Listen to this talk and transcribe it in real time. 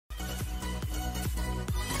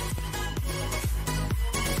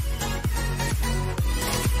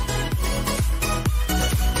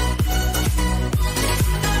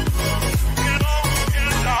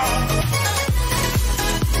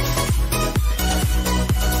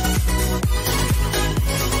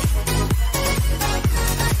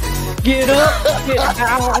Get up, get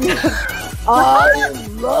down. I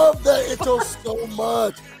love that intro so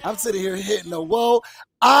much. I'm sitting here hitting the wall.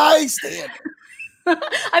 I stand.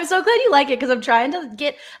 I'm so glad you like it because I'm trying to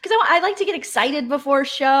get, because I like to get excited before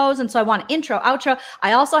shows. And so I want intro, outro.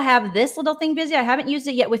 I also have this little thing busy. I haven't used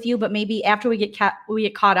it yet with you, but maybe after we get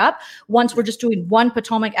caught up, once we're just doing one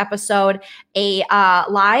Potomac episode,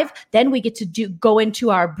 live, then we get to go into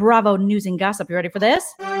our Bravo news and gossip. You ready for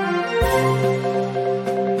this?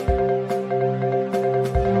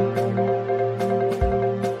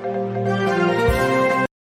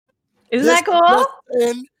 Isn't that cool?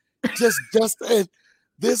 Just in.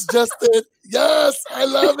 This just in. Yes, I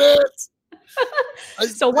love it.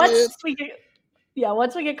 So once we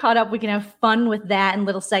get caught up, we can have fun with that and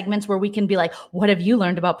little segments where we can be like, what have you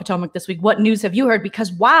learned about Potomac this week? What news have you heard?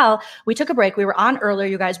 Because while we took a break, we were on earlier,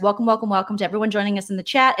 you guys, welcome to everyone joining us in the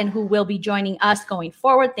chat and who will be joining us going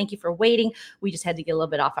forward. Thank you for waiting. We just had to get a little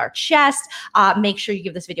bit off our chest. Make sure you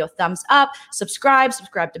give this video a thumbs up, subscribe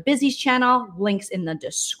to Busy's channel, links in the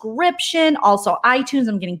description. Also iTunes.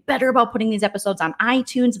 I'm getting better about putting these episodes on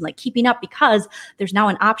iTunes and like keeping up because there's now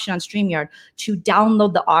an option on StreamYard to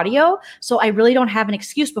download the audio. So I really don't have an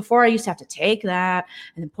excuse. Before I used to have to take that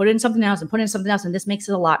and then put in something else and this makes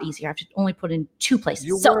it a lot easier. I have to only put in two places.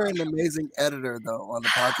 You were an amazing editor though on the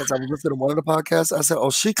podcast. I was listening to one of the podcasts. I said, oh,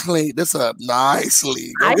 she cleaned this up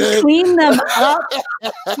nicely. Okay? I clean them up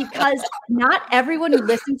because not everyone who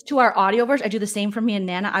listens to our audio version, I do the same for me and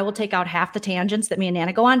Nana. I will take out half the tangents that me and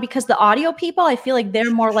Nana go on because the audio people, I feel like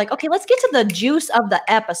they're more like, okay, let's get to the juice of the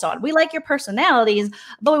episode. We like your personalities,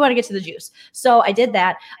 but we want to get to the juice. So I did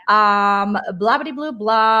that. Blah, blah,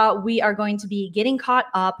 blah. We are going to be getting caught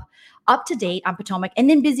up to date on Potomac. And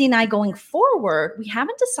then Busy and I going forward, we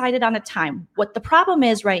haven't decided on a time. What the problem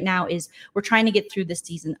is right now is we're trying to get through this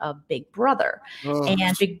season of Big Brother.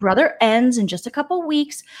 And Big Brother ends in just a couple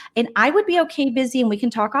weeks. And I would be okay, Busy, and we can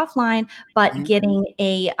talk offline, but getting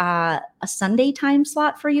a Sunday time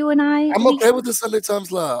slot for you and I. I'm okay with the Sunday time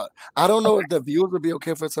slot. I don't know if the viewers would be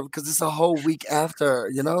okay for it because it's a whole week after,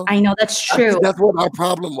 you know? I know, that's true. That's what our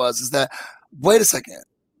problem was, is that, wait a second.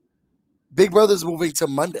 Big Brother's moving to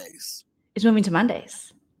Mondays. It's moving to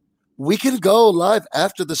Mondays. We can go live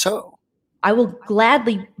after the show. I will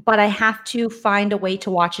gladly, but I have to find a way to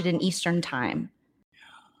watch it in Eastern time.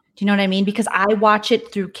 Do you know what I mean? Because I watch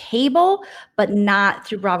it through cable, but not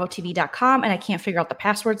through BravoTV.com, and I can't figure out the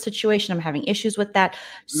password situation. I'm having issues with that.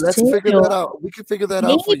 Let's figure that out. We can figure that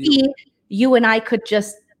out for you. Maybe you and I could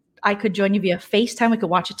join you via FaceTime. We could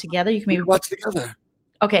watch it together. You can maybe watch together.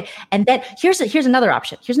 Okay. And then here's another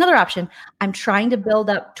option. I'm trying to build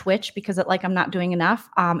up Twitch because I'm not doing enough.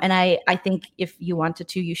 And I think if you wanted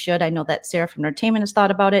to, you should. I know that Sarah from Entertainment has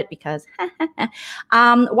thought about it because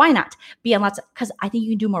why not be on because I think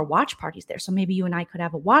you can do more watch parties there. So maybe you and I could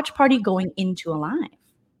have a watch party going into a live.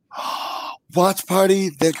 Watch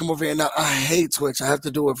party, then come over here. Now, I hate Twitch. I have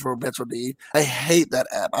to do it for Metro D. I hate that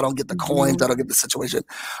app. I don't get the coins. I don't get the situation.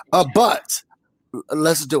 But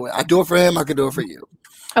let's do it. I do it for him. I can do it for you.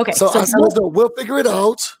 Okay. So we'll figure it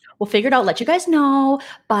out. We'll figure it out. Let you guys know.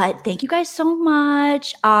 But thank you guys so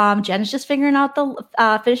much. Jen is just figuring out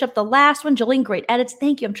finish up the last one. Jolene, great edits.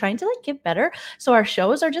 Thank you. I'm trying to get better. So our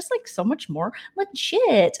shows are just so much more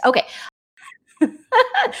legit. Okay.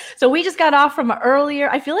 So we just got off from earlier.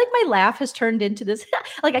 I feel like my laugh has turned into this,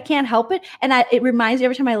 I can't help it. And it reminds me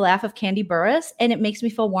every time I laugh of Candy Burris, and it makes me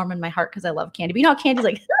feel warm in my heart because I love Candy. But you know, Candy's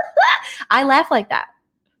like, I laugh like that.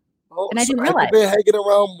 Oh, and I didn't realize. Have you been hanging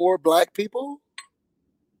around more Black people?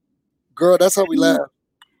 Girl, that's how we laugh.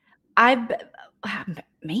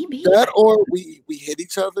 Maybe. That or we hit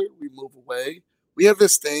each other, we move away. We have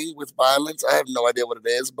this thing with violence. I have no idea what it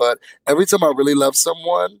is, but every time I really love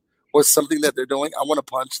someone, or something that they're doing, I want to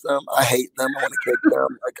punch them. I hate them. I want to kick them.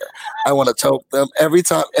 I want to choke them every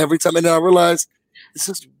time. And then I realize this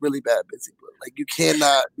is really bad, Busy. You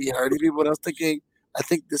cannot be hurting people. And I was thinking, I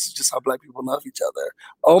think this is just how Black people love each other.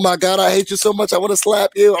 Oh my God, I hate you so much. I want to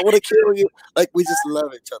slap you. I want to kill you. We just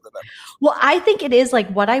love each other. Well, I think it is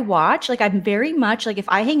what I watch. I'm very much if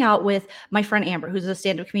I hang out with my friend Amber, who's a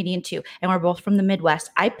stand-up comedian too, and we're both from the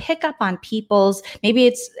Midwest, I pick up on people's,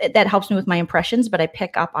 maybe that helps me with my impressions, but I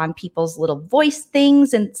pick up on people's little voice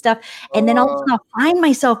things and stuff. And then I'll find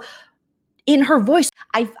myself in her voice.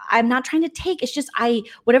 I'm not trying to take, it's just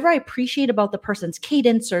whatever I appreciate about the person's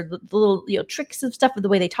cadence or the little tricks of stuff of the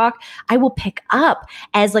way they talk, I will pick up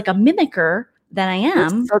as a mimicker that I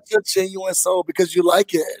am. You're such a genuine soul because you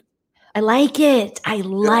like it. I like it.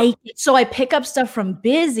 So I pick up stuff from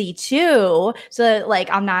Busy too. So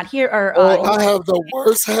I'm not here or I have the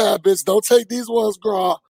worst habits. Don't take these ones,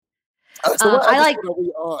 girl. So what episode are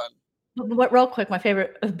we on? What real quick, my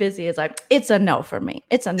favorite of Busy is like, it's a no for me.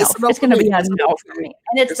 It's a no. It's a no It's for gonna me. be a It's a no no for for me. me.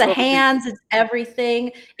 And it's It's a the no for me. hands, it's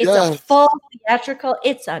everything. It's a Yes. full theatrical.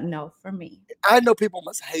 It's a no for me. I know people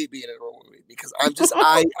must hate being in a room with me because I'm just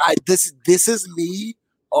this is me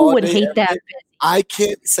Who all would day, hate every that? day. I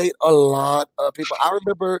can't say a lot of people. I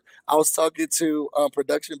remember I was talking to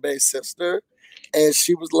production based sister, and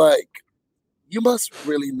she was like, "You must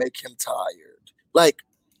really make him tired, like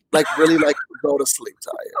really like go to sleep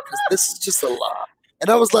tired because this is just a lot." And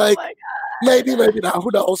I was Oh like, my "Maybe, maybe not. Who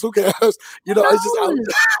knows? Who cares? You know, it's just I,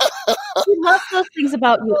 God. We love those things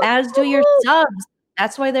about you, as do your subs.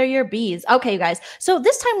 That's why they're your bees. Okay, you guys. So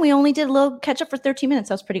this time we only did a little catch up for 13 minutes.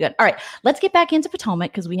 That was pretty good. All right, let's get back into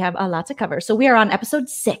Potomac because we have a lot to cover. So we are on episode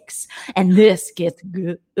 6, and this gets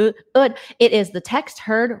good. It is the text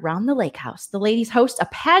heard round the lake house. The ladies host a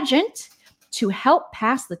pageant to help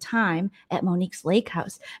pass the time at Monique's lake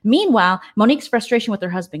house. Meanwhile, Monique's frustration with her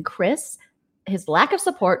husband, Chris, his lack of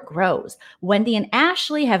support grows. Wendy and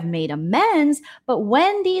Ashley have made amends, but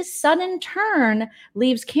Wendy's sudden turn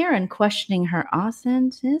leaves Karen questioning her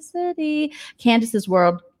authenticity. Candace's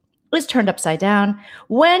world is turned upside down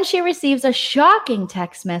when she receives a shocking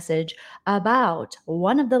text message about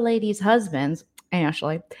one of the ladies' husbands,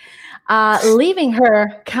 Ashley, leaving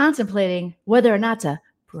her contemplating whether or not to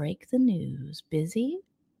break the news. Busy?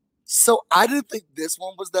 So I didn't think this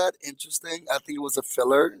one was that interesting. I think it was a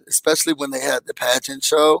filler, especially when they had the pageant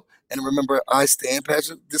show. And remember, I stand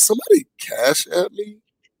pageant. Did somebody cash at me?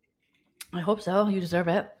 I hope so. You deserve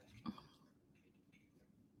it.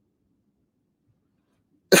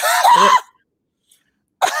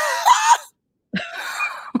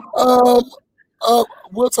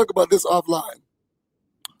 We'll talk about this offline.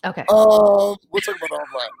 Okay. We'll talk about it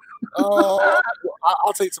offline.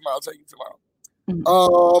 I'll tell you tomorrow. I'll tell you tomorrow.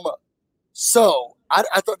 Mhm. So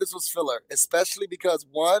I thought this was filler, especially because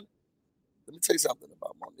one, let me tell you something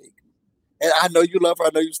about Monique. And I know you love her. I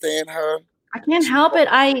know you stand her. I can't help it.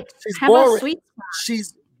 I She's have boring. a sweet spot.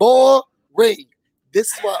 She's boring. This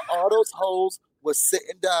is why all those hoes was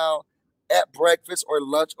sitting down at breakfast or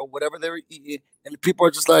lunch or whatever they were eating, and the people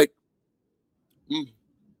are just like,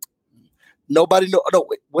 nobody know. No,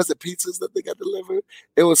 wait, was it pizzas that they got delivered?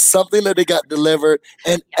 It was something that they got delivered,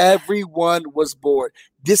 and everyone was bored.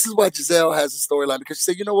 This is why Giselle has a storyline because she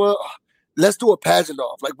said, "You know what? Let's do a pageant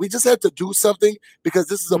off. Like we just had to do something because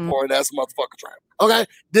this is a boring ass motherfucker trip. Okay,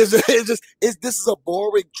 this is a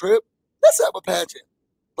boring trip. Let's have a pageant.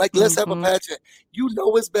 Like let's have a pageant. You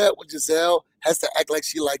know it's bad when Giselle has to act like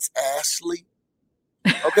she likes Ashley.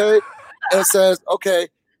 Okay, and says, okay,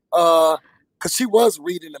 because she was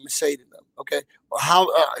reading them and shading them. Okay, how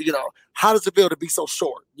how does it feel to be so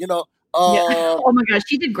short? Yeah. Oh my gosh,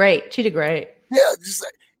 she did great. She did great. Yeah, just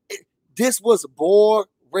this was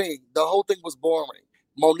boring. The whole thing was boring.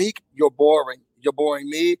 Monique, you're boring. You're boring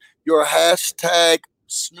me. You're a hashtag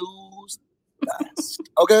snooze fest.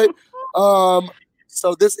 Okay.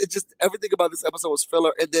 So everything about this episode was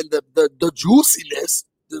filler, and then the juiciness,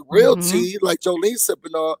 the real tea, like Jolene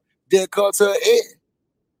sipping on, then come to an end.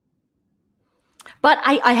 But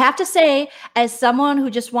I have to say, as someone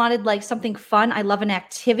who just wanted like something fun, I love an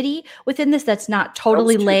activity within this that's not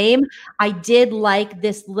totally lame. I did like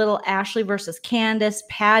this little Ashley versus Candace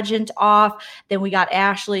pageant off. Then we got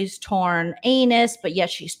Ashley's torn anus, but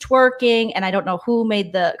yet she's twerking. And I don't know who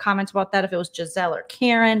made the comments about that, if it was Giselle or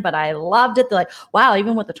Karen, but I loved it. They're like, wow,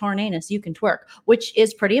 even with the torn anus, you can twerk, which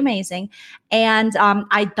is pretty amazing. And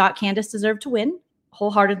I thought Candace deserved to win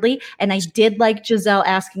wholeheartedly. And I did like Giselle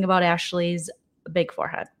asking about Ashley's big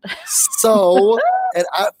forehead. So, and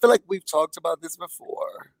I feel like we've talked about this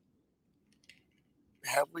before.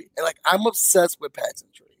 Have we? And like, I'm obsessed with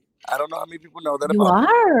pageantry. I don't know how many people know that about me.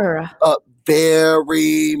 You are.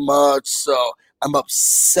 Very much so. I'm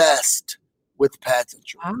obsessed with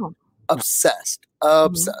pageantry. Wow. Obsessed.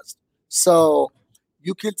 So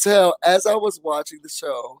you can tell as I was watching the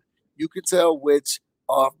show, you can tell which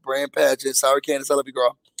off-brand pageant, sorry Candace, I love you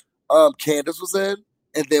girl, Candace was in,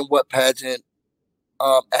 and then what pageant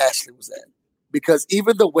Ashley was in. Because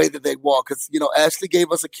even the way that they walk, because Ashley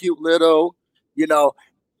gave us a cute little,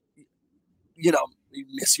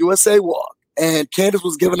 Miss USA walk. And Candace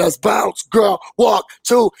was giving us bounce, girl, walk,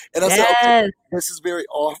 too. And I said, okay, this is very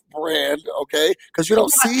off-brand, okay? Because you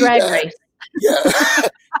don't see that. Race. Yeah,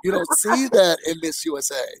 you don't see that in Miss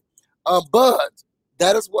USA. But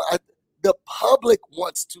that is what the public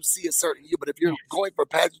wants to see a certain you. But if you're going for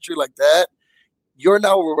pageantry like that, you're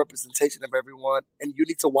now a representation of everyone, and you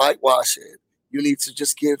need to whitewash it. You need to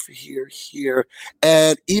just give here.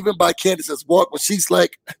 And even by Candace's walk, when she's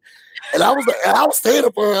like, and I was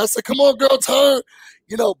standing for her. I said, come on, girl, turn.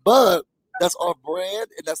 But that's off brand,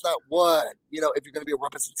 and that's not what, if you're going to be a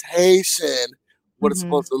representation, what it's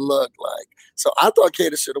supposed to look like. So I thought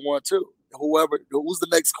Candace should have won too. Who's the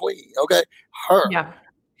next queen? Okay, her. Yeah.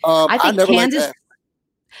 I think never Candace. liked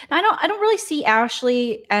I don't really see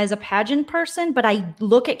Ashley as a pageant person, but I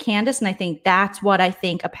look at Candace and I think that's what I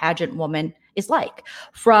think a pageant woman is like,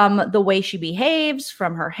 from the way she behaves,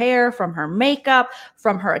 from her hair, from her makeup,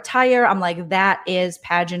 from her attire. I'm like, that is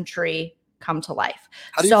pageantry come to life.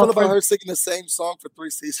 How do you feel about her singing the same song for 3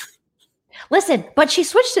 seasons? Listen, but she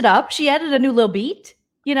switched it up. She added a new little beat,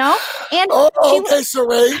 And okay,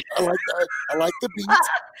 Sheree. I like that. I like the beat.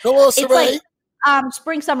 Come on, Sheree.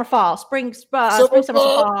 Spring, summer, fall. Spring, summer,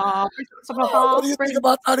 fall. Summer, fall. What do you think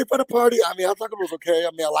about 30 for the party? I mean, I thought it was okay.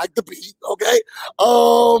 I mean, I like the beat. Okay.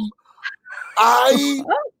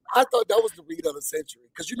 I thought that was the read of the century,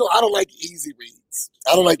 because I don't like easy reads.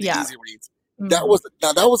 I don't like the easy reads. Mm-hmm. That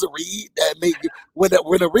was a read that made you,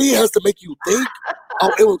 when a read has to make you think.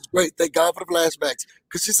 Oh, it was great. Thank God for the flashbacks.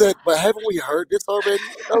 Because she said, "But haven't we heard this already?"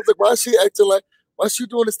 And I was like, "Why is she acting like? Why is she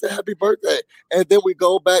doing this to happy birthday?" And then we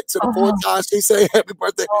go back to the fourth time she said happy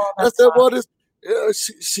birthday. I said, "What is?"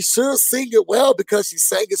 She should sing it well, because she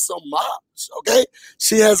sang it so much. Okay,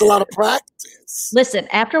 she has a lot of practice. Listen,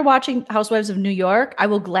 after watching Housewives of New York, I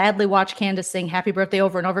will gladly watch Candace sing "Happy Birthday"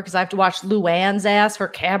 over and over, because I have to watch Luann's ass, her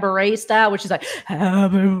cabaret style, which is like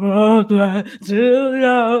 "Happy Birthday to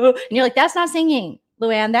you," and you're like, that's not singing,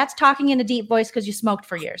 Luann. That's talking in a deep voice because you smoked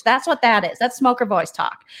for years. That's what that is. That's smoker voice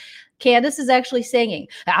talk. Candace is actually singing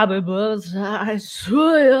 "Happy Birthday to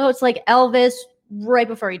you." It's like Elvis right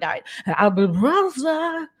before he died. Happy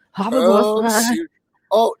birthday. Happy birthday.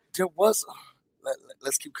 Oh, there was.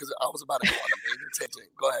 Let's keep, because I was about to go on a major tangent.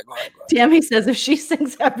 Go ahead. Tammy says if she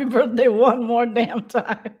sings "Happy Birthday" one more damn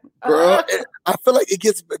time, girl, I feel like it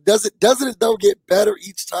gets. Doesn't it though get better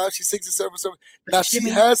each time she sings it? Service. Now she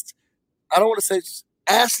has. I don't want to say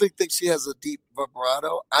Ashley thinks she has a deep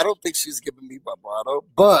vibrato. I don't think she's giving me vibrato,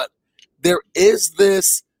 but there is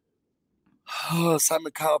this.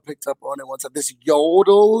 Simon Cowell picked up on it once. This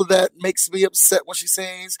yodel that makes me upset when she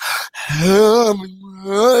sings.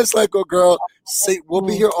 It's like, oh, girl, we'll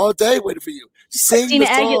be here all day waiting for you. Sing the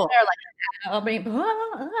song.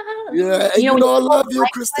 Yeah, and I love you,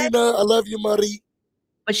 Christina. I love you, Marie.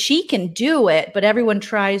 But she can do it, but everyone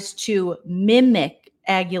tries to mimic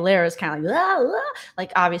Aguilera's kind of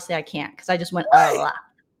like obviously I can't, because I just went, I'm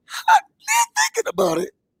thinking about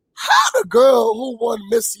it. How the girl who won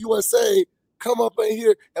Miss USA come up in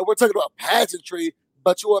here, and we're talking about pageantry,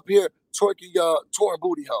 but you up here twerking your torn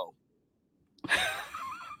booty hole?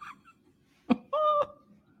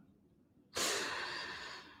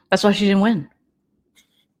 That's why she didn't win.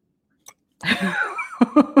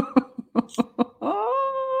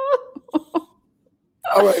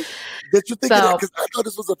 All right. Did you think of that? Because I thought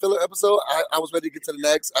this was a filler episode. I was ready to get to the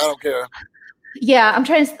next. I don't care. Yeah, I'm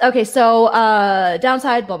trying to. Okay, so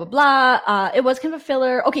downside, blah, blah, blah. It was kind of a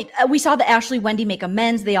filler. Okay, we saw the Ashley Wendy make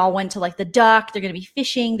amends. They all went to like the Duck. They're going to be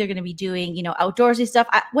fishing. They're going to be doing, outdoorsy stuff.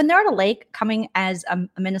 When they're at a lake, coming as a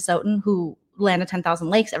Minnesotan who land of 10,000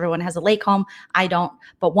 lakes, everyone has a lake home. I don't,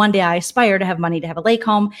 but one day I aspire to have money to have a lake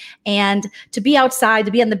home and to be outside,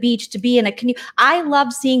 to be on the beach, to be in a canoe. I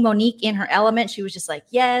loved seeing Monique in her element. She was just like,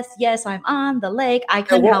 yes, I'm on the lake. I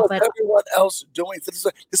couldn't help it. Everyone else doing this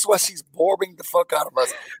is why she's boring the fuck out of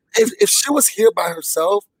us. If she was here by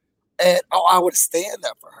herself, I would stand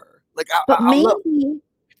that for her. Maybe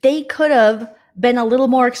they could have been a little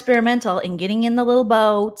more experimental in getting in the little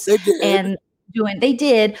boats and they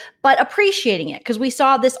did, but appreciating it, because we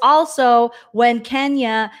saw this also when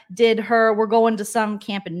Kenya did we're going to some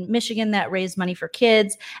camp in Michigan that raised money for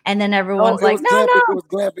kids, and then everyone's like, no. It was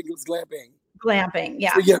glamping. Glamping,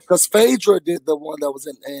 yeah. So, yeah, because Phaedra did the one that was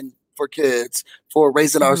in for kids for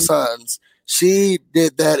raising our sons. She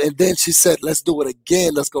did that, and then she said, let's do it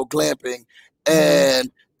again. Let's go glamping. And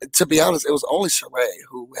to be honest, it was only Sheree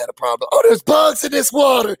who had a problem. Oh, there's bugs in this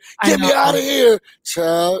water. Get me out of here.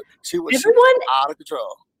 Child, she was out of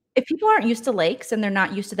control. If people aren't used to lakes and they're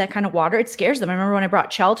not used to that kind of water, it scares them. I remember when I brought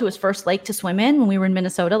Chell to his first lake to swim in when we were in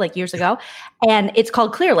Minnesota, like years ago. And it's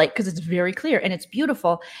called Clear Lake because it's very clear and it's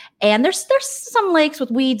beautiful. And there's some lakes with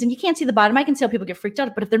weeds and you can't see the bottom. I can see how people get freaked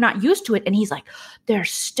out, but if they're not used to it, and he's like, there's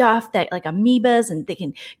stuff that like amoebas and they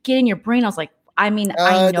can get in your brain. I was like, I know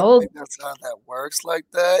don't think that's how that works like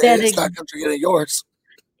that. It's not going to get in yours.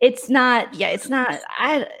 It's not. Yeah, it's not.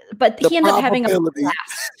 But he ended up having a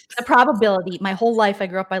blast. The probability. My whole life, I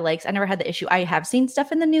grew up by lakes. I never had the issue. I have seen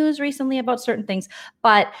stuff in the news recently about certain things,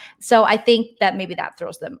 but so I think that maybe that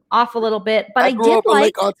throws them off a little bit. But I grew did up in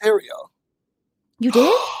Lake Ontario. You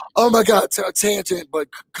did? Oh my God! Tangent, but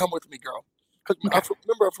come with me, girl. Because Okay.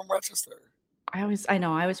 remember, I'm from Rochester. I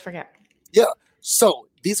always forget. Yeah. So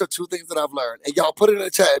these are two things that I've learned. And y'all put it in the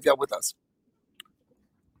chat if y'all with us.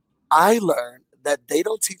 I learned that they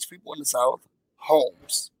don't teach people in the South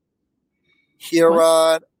homes.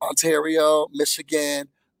 Huron, Ontario, Michigan,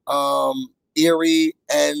 Erie,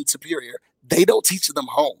 and Superior. They don't teach them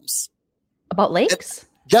homes. About lakes?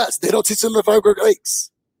 Yes, they don't teach them the 5 Great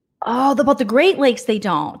Lakes. Oh, about the Great Lakes, they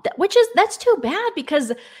don't. That's too bad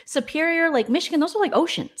because Superior, like Michigan, those are like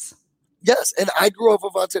oceans. Yes, and I grew up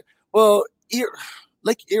with Ontario. Well,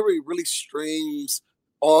 Lake Erie really streams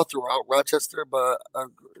all throughout Rochester, but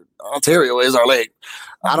Ontario is our lake.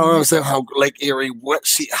 I don't understand how Lake Erie,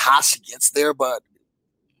 how she gets there, but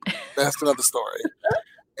that's another story.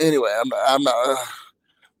 Anyway, I'm not.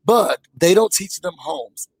 But they don't teach them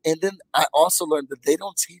homes, and then I also learned that they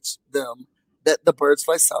don't teach them that the birds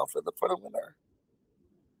fly south for the winter.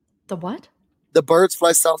 The what? The birds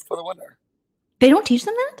fly south for the winter. They don't teach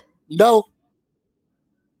them that? No.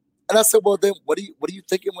 And I said, well, then what are you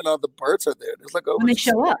thinking when all the birds are there? There's like, oh, When they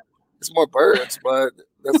show up. It's more birds, but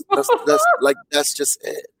that's just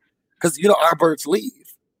it. Because our birds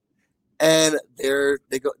leave, and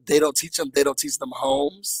they don't teach them. They don't teach them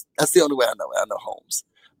homes. That's the only way I know. I know homes.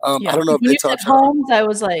 I don't know if they taught homes. I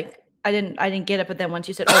was like, I didn't get it, but then once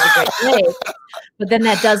you said, "Oh, the Great Lakes," but then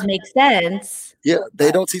that does make sense. Yeah,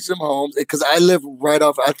 they don't teach them homes because I live right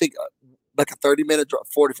off. I think like a 30-minute drive,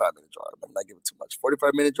 45-minute drive. I'm not giving too much.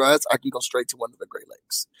 45-minute drives, I can go straight to one of the Great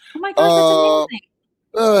Lakes. Oh my gosh,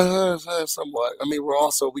 that's amazing. Somewhat. I mean,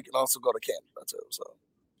 we can also go to Canada too. So,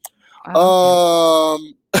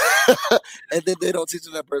 and then they don't teach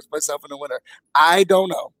them that birds fly south in the winter. I don't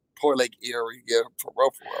know. Poor Lake Erie, yeah, for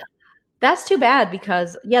real. That's too bad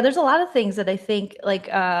because there's a lot of things that I think like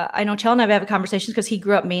I know Chell and I have conversations because he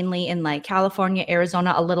grew up mainly in like California,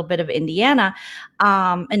 Arizona, a little bit of Indiana,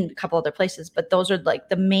 and a couple other places, but those are like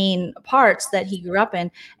the main parts that he grew up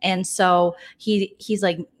in. And so he's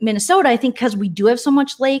like Minnesota, I think because we do have so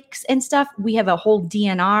much lakes and stuff, we have a whole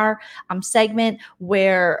DNR segment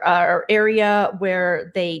where our area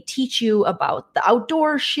where they teach you about the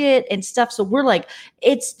outdoor shit and stuff. So we're like,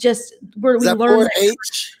 it's just we learn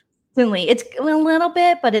H. It's a little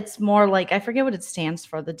bit, but it's more like, I forget what it stands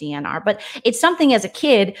for, the DNR, but it's something as a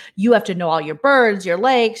kid, you have to know all your birds, your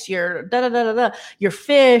lakes, your your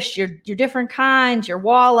fish, your different kinds, your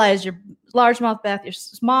walleyes, your largemouth bass, your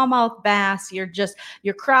smallmouth bass, your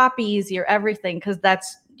crappies, your everything. Cause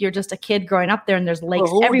you're just a kid growing up there and there's lakes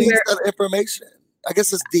everywhere. Needs that information? I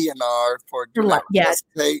guess it's DNR for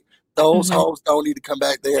state. Those hoes don't need to come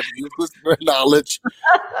back. They have useless knowledge.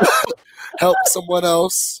 Help someone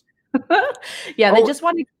else. They just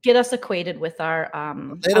want to get us acquainted with our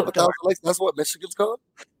Native 1,000 lakes. That's what Michigan's called.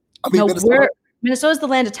 I mean, Minnesota's the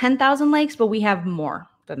land of 10,000 lakes, but we have more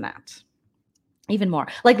than that. Even more.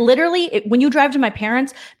 Like literally, when you drive to my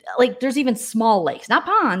parents, like there's even small lakes, not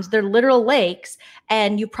ponds. They're literal lakes,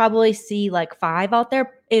 and you probably see like 5 out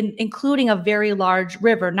there, including a very large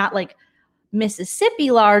river, not like Mississippi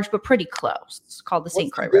large, but pretty close. It's called the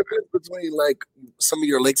St. Croix River. Between like some of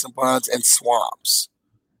your lakes and ponds and swamps.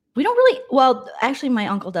 We don't really, well, actually my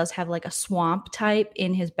uncle does have like a swamp type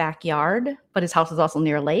in his backyard, but his house is also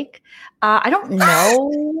near a lake. I don't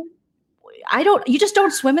know. You just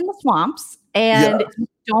don't swim in the swamps and you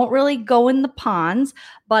don't really go in the ponds,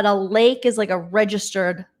 but a lake is like a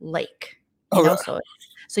registered lake. So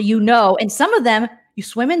and some of them you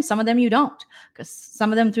swim in, some of them you don't. Because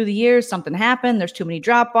some of them through the years, something happened. There's too many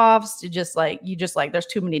drop-offs. You just like, there's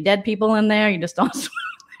too many dead people in there. You just don't swim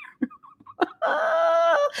there.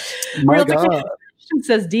 My God.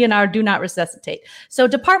 Says DNR do not resuscitate. So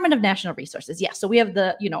Department of National Resources. Yeah. So we have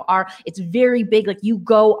it's very big. Like you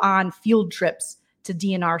go on field trips to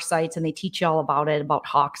DNR sites and they teach you all about it, about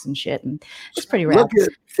hawks and shit. And it's pretty rad. Look at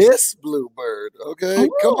this bluebird. Okay.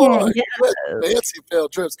 Ooh, come on. Yes. Fancy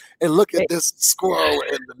field trips. And look at this squirrel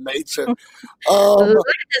in the nature. Look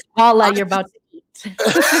at this walleye you're about to eat.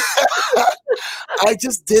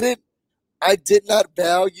 I did not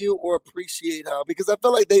value or appreciate how, because I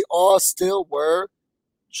felt like they all still were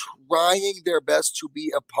trying their best to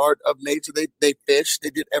be a part of nature. They fished, they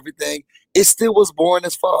did everything. It still was boring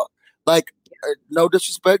as fuck. Like, no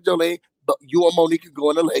disrespect, Jolene, but you and Monique can go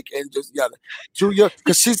in the lake and just Julia,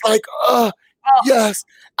 because she's like, yes.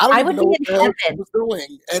 I don't even know what the hell she was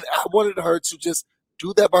doing. And I wanted her to just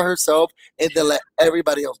do that by herself and then let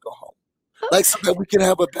everybody else go home. Like, so that we can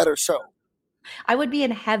have a better show. I would be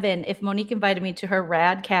in heaven if Monique invited me to her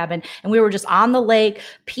rad cabin and we were just on the lake,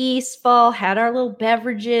 peaceful, had our little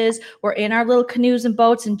beverages, we're in our little canoes and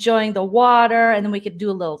boats enjoying the water, and then we could do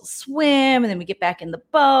a little swim, and then we get back in the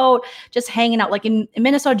boat, just hanging out. Like in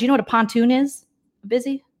Minnesota, do you know what a pontoon is?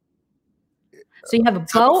 Busy? So you have a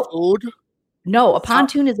boat. Food? No, a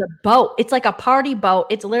pontoon is a boat. It's like a party boat.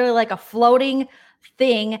 It's literally like a floating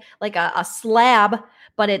thing, like a slab,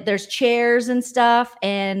 but there's chairs and stuff,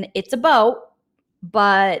 and it's a boat,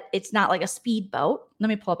 but it's not like a speedboat. Let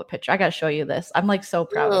me pull up a picture. I got to show you this. I'm like so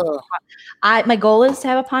proud of it. My goal is to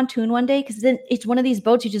have a pontoon one day, because then it's one of these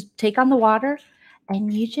boats you just take on the water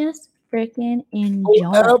and you just freaking enjoy.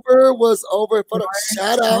 Whoever was over,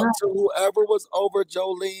 shout out to whoever was over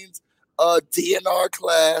Jolene's DNR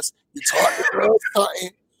class. You taught the girls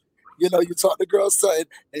something. You know, you taught the girls something,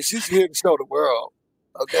 and she's here to show the world.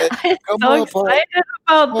 Okay, I'm so excited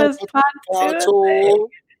about this pontoon.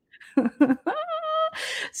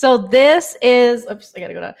 So this is, oops, I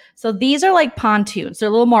gotta go down. So these are like pontoons. They're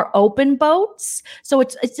a little more open boats. So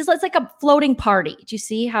it's like a floating party. Do you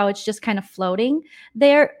see how it's just kind of floating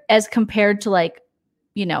there as compared to like,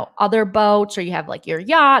 you know, other boats, or you have like your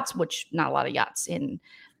yachts, which not a lot of yachts in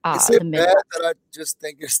is it bad that I just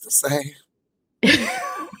think it's the same?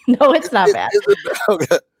 No, it's not bad.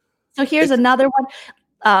 Okay. So here's another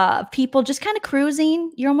one. People just kind of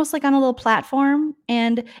cruising. You're almost like on a little platform,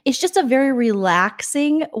 and it's just a very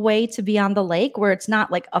relaxing way to be on the lake, where it's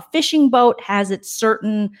not like a fishing boat has its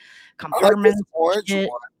certain compartments.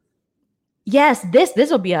 Yes, this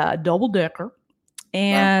will be a double decker.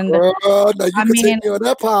 And now you can take me on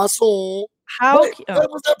that parcel. What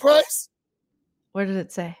was that price? Where did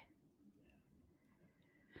it say?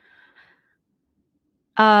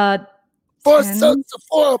 For a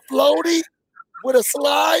floaty with a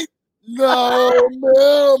slide? No,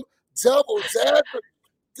 ma'am. Double decker.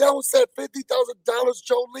 That was at $50,000,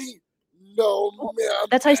 Jolene. No, ma'am.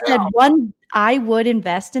 That's why I said I would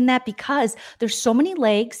invest in that, because there's so many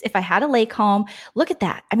lakes. If I had a lake home, look at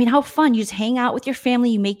that. I mean, how fun. You just hang out with your family.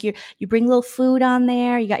 You bring a little food on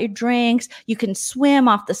there. You got your drinks. You can swim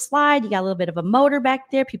off the slide. You got a little bit of a motor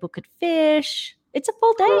back there. People could fish. It's a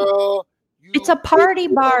full day. It's a party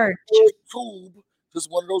barge. Tube,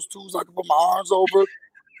 just one of those tubes I can put my arms over.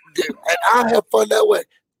 And I have fun that way.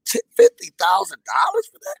 $50,000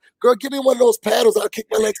 for that? Girl, give me one of those paddles. I'll kick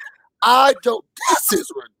my legs. I don't. This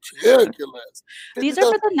is ridiculous. These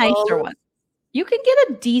are for the nicer ones. You can get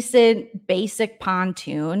a decent basic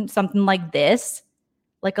pontoon, something like this,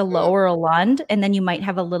 like a lower Lund, and then you might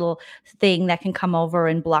have a little thing that can come over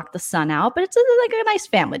and block the sun out. But it's like a nice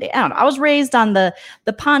family day. I don't know. I was raised on the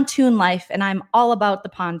pontoon life, and I'm all about the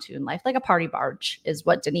pontoon life. Like a party barge is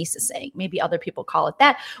what Denise is saying. Maybe other people call it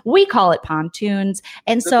that. We call it pontoons.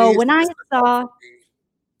 And so when I saw...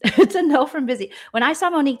 It's a no from Busy. When I saw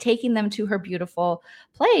Monique taking them to her beautiful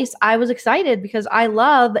place, I was excited, because I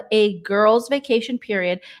love a girls' vacation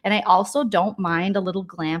period. And I also don't mind a little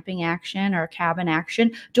glamping action or cabin action.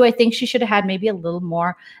 Do I think she should have had maybe a little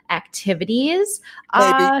more activities?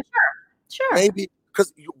 Maybe. Sure. Maybe,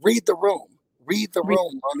 because you read the room. Read the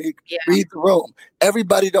room, Monique. Yeah. Read the room.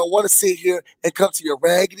 Everybody don't want to sit here and come to your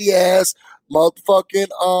raggedy ass motherfucking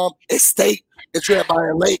estate that you have by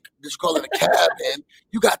a lake that you call it a cabin.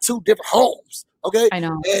 You got two different homes, okay? I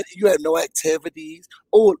know. And you have no activities.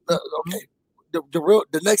 Oh, okay.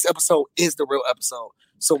 The next episode is the real episode.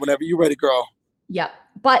 So whenever you're ready, girl. Yep.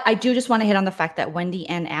 But I do just want to hit on the fact that Wendy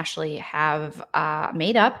and Ashley have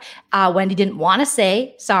made up. Wendy didn't want to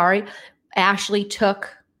say sorry. Ashley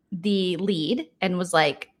took the lead and was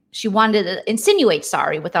like, she wanted to insinuate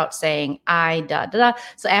sorry without saying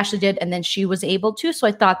So Ashley did, and then she was able to. So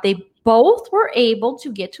I thought they both were able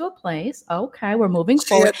to get to a place. Okay, we're moving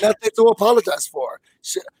forward. She had nothing to apologize for.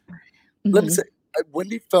 Let me say,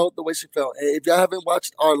 Wendy felt the way she felt. And if y'all haven't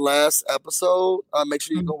watched our last episode, make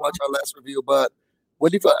sure you go watch our last review. But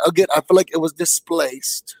Wendy felt, again, I feel like it was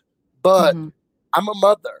displaced. But I'm a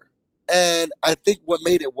mother. And I think what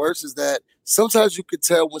made it worse is that sometimes you could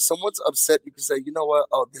tell when someone's upset, you can say, you know what?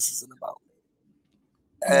 Oh, this isn't about me.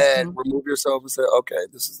 And remove yourself and say, okay,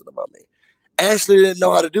 this isn't about me. Ashley didn't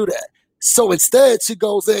know how to do that. So instead, she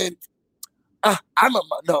goes in, I'm a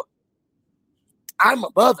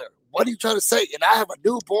mother. What are you trying to say? And I have a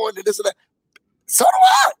newborn and this and that. So do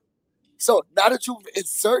I. So now that you've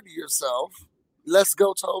inserted yourself, let's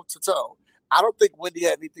go toe to toe. I don't think Wendy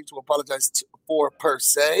had anything to apologize for per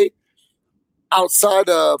se, outside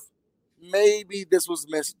of maybe this was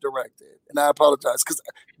misdirected. And I apologize, because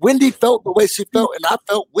Wendy felt the way she felt and I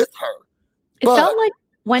felt with her. It felt like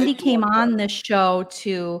Wendy came on this show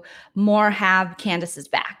to more have Candace's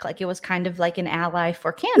back. Like it was kind of like an ally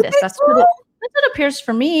for Candace. That's what That's what appears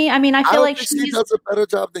for me. I mean, I I feel don't like think she she's does a better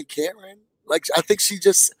job than Karen. Like, I think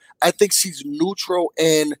she's neutral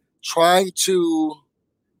in trying to.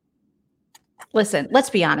 listen, let's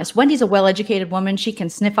be honest. Wendy's a well-educated woman. She can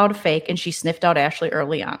sniff out a fake, and she sniffed out Ashley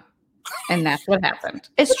early on. And that's what happened.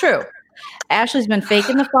 It's true. Ashley's been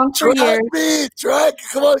faking the funk for years.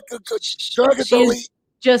 Come on, drag it, She's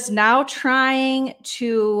just now trying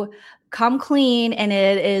to come clean, and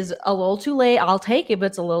it is a little too late. I'll take it, but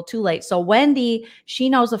it's a little too late. So Wendy, she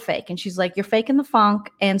knows a fake, and she's like, you're faking the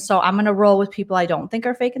funk. And so I'm going to roll with people I don't think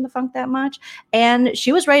are faking the funk that much. And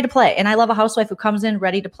she was ready to play. And I love a housewife who comes in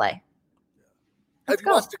ready to play. Have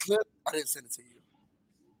you watched the clip? I didn't send it to you.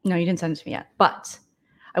 No, you didn't send it to me yet. But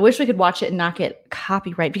I wish we could watch it and not get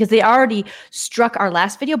copyright because they already struck our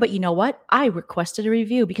last video. But you know what? I requested a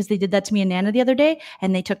review because they did that to me and Nana the other day,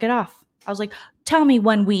 and they took it off. I was like, tell me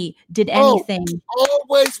when we did anything.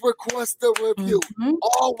 Always request a review. Mm-hmm.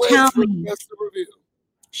 Always request a review.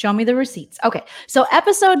 Show me the receipts. Okay, so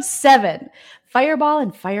episode 7, Fireball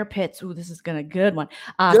and Fire Pits. Ooh, this is gonna good one.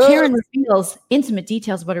 Karen reveals intimate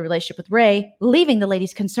details about her relationship with Ray, leaving the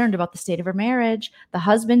ladies concerned about the state of her marriage. The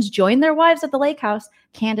husbands join their wives at the lake house.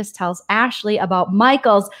 Candace tells Ashley about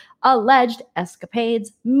Michael's alleged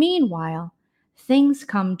escapades. Meanwhile, things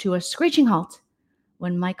come to a screeching halt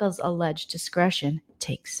when Michael's alleged discretion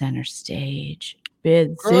takes center stage.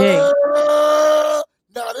 Busy.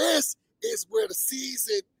 Now this is where the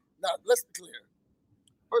season. Now let's be clear.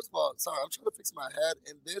 First of all, sorry, I'm trying to fix my head,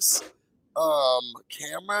 and this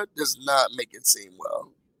camera does not make it seem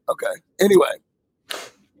well. Okay. Anyway,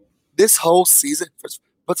 this whole season,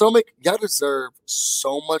 Potomac, y'all deserve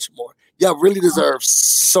so much more. Y'all really deserve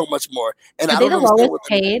so much more. And are they the lowest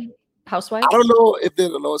paid housewives? I don't know if they're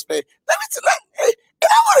the lowest paid. And I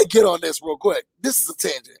want to get on this real quick. This is a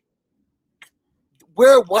tangent.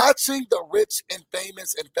 We're watching the rich and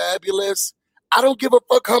famous and fabulous. I don't give a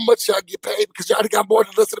fuck how much y'all get paid because y'all got more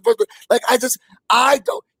than listen to the person. Like, I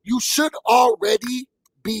don't. You should already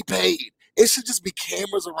be paid. It should just be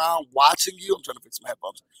cameras around watching you. I'm trying to fix my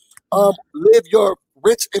headphones. Live your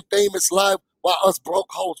rich and famous life while us broke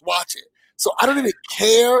hoes watch it. So I don't even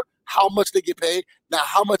care how much they get paid. Now,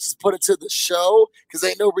 how much is put into the show? Because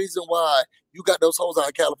ain't no reason why you got those hoes out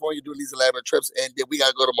in California doing these elaborate trips, and then we got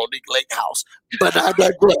to go to Monique Lake House. But I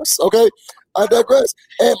digress, okay? I digress.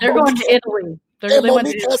 And they're going to Italy. And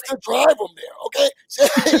Monique has to drive them there, okay?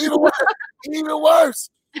 Even worse,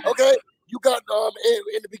 okay? You got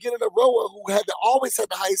in the beginning of Roa, who always had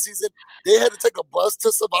the high season. They had to take a bus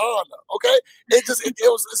to Savannah, okay?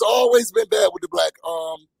 It's always been bad with the black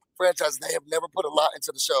franchises. They have never put a lot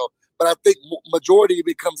into the show, but I think majority of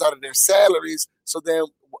it comes out of their salaries. So then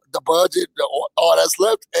the budget, all that's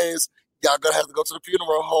left is y'all gonna have to go to the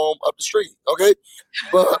funeral home up the street, okay?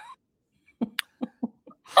 But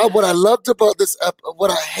what I loved about this, what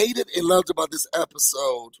I hated and loved about this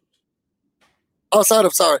episode, outside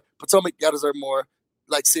of Potomac, y'all deserve more.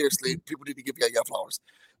 Like, seriously, people need to give y'all flowers.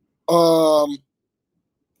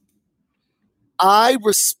 I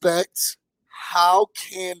respect how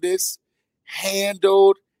Candace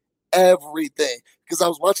handled everything. Because I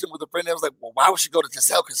was watching it with a friend and I was like, well, why would she go to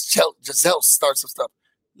Giselle? Because Giselle starts some stuff.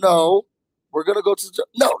 No, we're going to go to...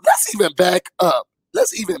 No, let's even back up. Oh,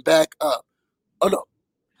 no.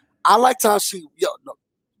 I liked how she... No.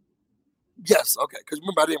 Yes, okay. Because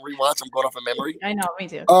remember, I didn't rewatch. I'm going off of memory. I know, me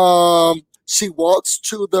too. She walks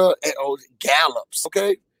to the... gallops,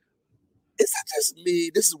 okay? Is it just me?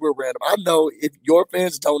 This is real random. I know if your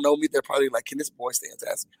fans don't know me, they're probably like, can this boy stand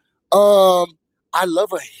ass? I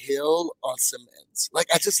love a hill on cement. Like,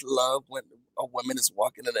 I just love when a woman is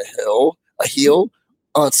walking in a heel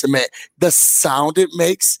on cement. The sound it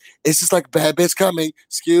makes, it's just like bad bitch coming.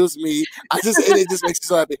 Excuse me. It just makes me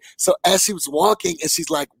so happy. So as she was walking, and she's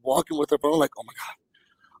like walking with her phone, like, oh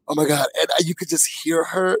my God. And you could just hear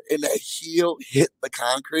her and that heel hit the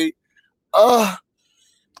concrete. I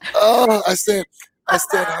stand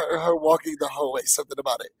her walking the whole way. Something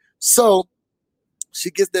about it. So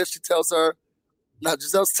she gets there. She tells her, now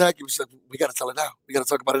Giselle's tagging. She's like, we got to tell her now. We got to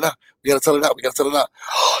talk about it now. We got to tell her now.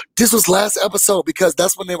 This was last episode because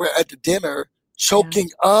that's when they were at the dinner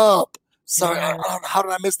choking up. Sorry, how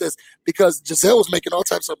did I miss this? Because Giselle was making all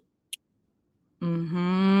types of...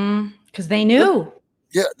 Because they knew.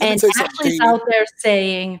 Yeah. And Ashley's out there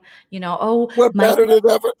saying, we're better than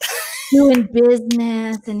ever. Doing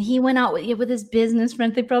business, and he went out with his business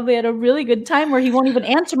friend. They probably had a really good time where he won't even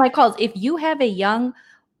answer my calls. If you have a young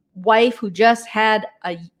wife who just had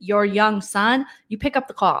your young son, you pick up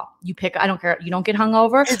the call. I don't care. You don't get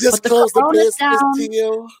hungover. It just closed the business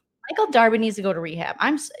deal. Michael Darby needs to go to rehab.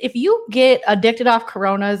 If you get addicted off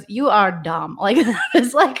Coronas, you are dumb. Like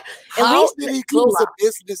it's like how did he close a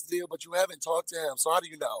business deal, but you haven't talked to him? So how do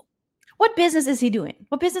you know? What business is he doing?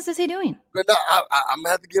 But no, I'm gonna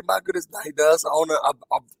have to give my goodness. He does own a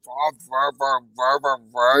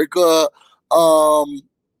very good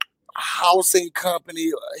housing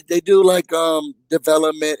company. They do like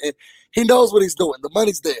development, and he knows what he's doing. The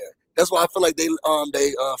money's there. That's why I feel like they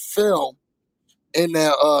film in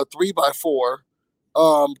that 3x4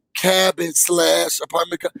 cabin /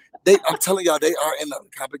 apartment. I'm telling y'all, they are in the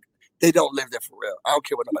cabin. They don't live there for real. I don't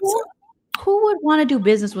care what nobody says. Who would want to do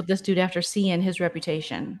business with this dude after seeing his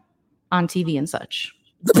reputation on TV and such?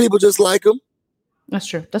 The people just like him. That's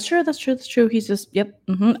true. He's just, yep.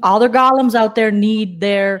 Mm-hmm. All their golems out there need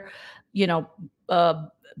their,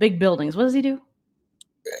 big buildings. What does he do?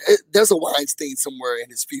 There's a Weinstein somewhere in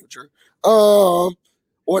his future. Or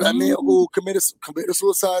that man who committed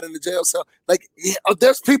suicide in the jail cell. Like,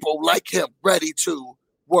 there's people like him ready to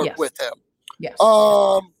work with him. Yes.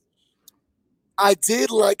 I did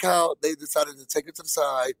like how they decided to take it to the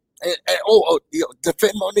side and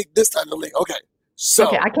defend Monique this time. Okay, so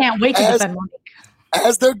I can't wait to defend Monique.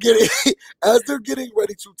 As they're getting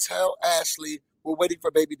ready to tell Ashley, we're waiting for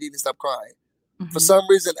Baby D to stop crying. Mm-hmm. For some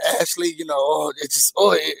reason, Ashley, it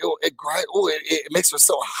makes her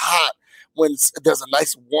so hot when there's a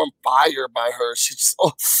nice warm fire by her. She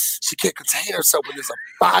can't contain herself when there's a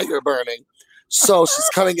fire burning. So she's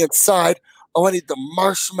coming inside. Oh, I need the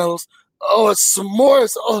marshmallows. Oh, it's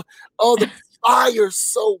s'mores. Oh, the fire's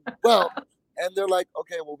so well. And they're like,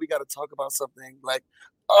 okay, well, we got to talk about something. Like,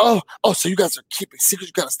 so you guys are keeping secrets?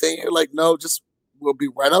 You got to stay here? Like, no, we'll be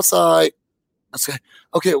right outside. I say,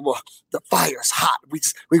 okay, well, the fire's hot. We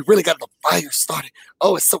really got the fire started.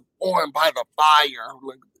 Oh, it's so warm by the fire,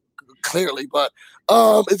 like, clearly. But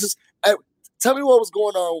it's just, tell me what was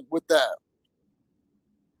going on with that.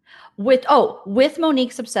 With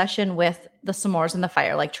Monique's obsession with the s'mores and the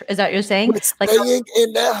fire, like, is that what you're saying? Like staying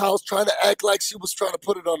in that house, trying to act like she was trying to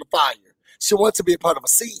put it on the fire. She wants to be a part of a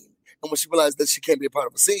scene, and when she realized that she can't be a part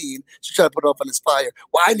of a scene, she tried to put it off on this fire.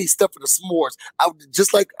 Well, I need stuff for the s'mores. I would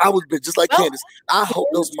be just like Candace. I hope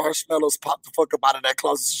those marshmallows pop the fuck up out of that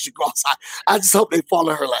closet so she go outside. I just hope they fall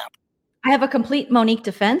in her lap. I have a complete Monique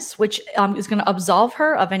defense, which is going to absolve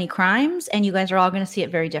her of any crimes, and you guys are all going to see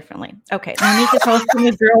it very differently. Okay, Monique is hosting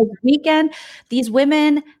the Girls Weekend. These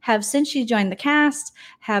women have, since she joined the cast,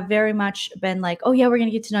 have very much been like, oh yeah, we're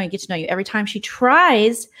going to get to know you. Every time she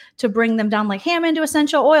tries to bring them down, like, hey, I'm into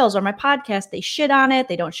essential oils or my podcast, they shit on it.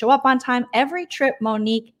 They don't show up on time. Every trip,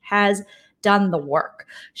 Monique has done the work.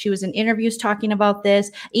 She was in interviews talking about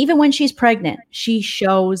this. Even when she's pregnant, she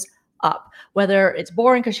shows up. Whether it's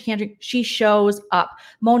boring because she can't drink, she shows up.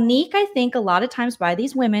 Monique, I think, a lot of times by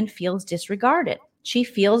these women feels disregarded. She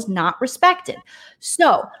feels not respected.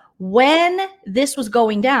 So when this was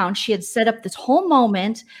going down, she had set up this whole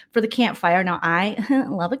moment for the campfire. Now, I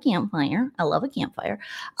love a campfire.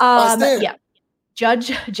 Yeah. Judge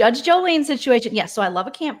Jolene's situation. Yes. So I love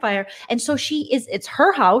a campfire. And so it's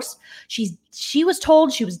her house. She was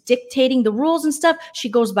told she was dictating the rules and stuff. She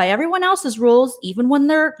goes by everyone else's rules, even when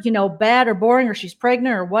they're, bad or boring, or she's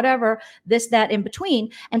pregnant or whatever, this, that, in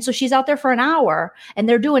between. And so she's out there for an hour and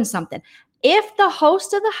they're doing something. If the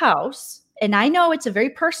host of the house, and I know it's a very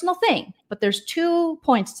personal thing, but there's 2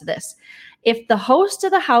 points to this. If the host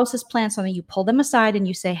of the house has planned something, you pull them aside and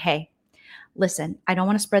you say, hey, listen, I don't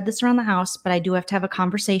want to spread this around the house, but I do have to have a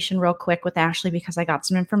conversation real quick with Ashley because I got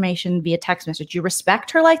some information via text message. You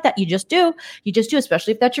respect her like that. You just do,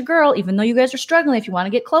 especially if that's your girl. Even though you guys are struggling, if you want to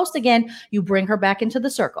get close again, you bring her back into the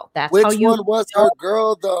circle. That's Which how you. Which one was her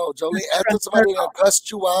girl, though? Jolene, after somebody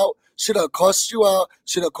cussed you out, should have cussed you out,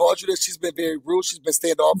 should have called you that she's been very rude, she's been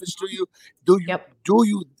standoffish to you. Do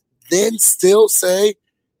you then still say,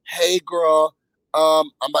 hey, girl,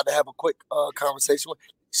 I'm about to have a quick conversation with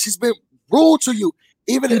she's been rude to you,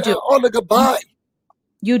 even on the goodbye.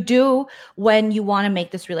 You do when you want to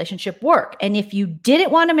make this relationship work. And if you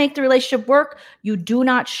didn't want to make the relationship work, you do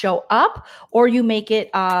not show up, or you make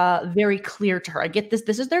it very clear to her. I get this.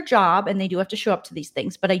 This is their job and they do have to show up to these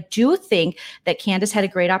things. But I do think that Candace had a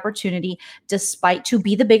great opportunity, despite to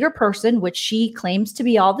be the bigger person, which she claims to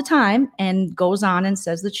be all the time and goes on and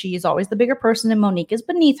says that she is always the bigger person and Monique is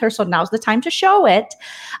beneath her. So now's the time to show it.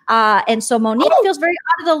 And so Monique feels very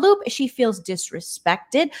out of the loop. She feels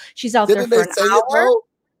disrespected. She's out there for an hour.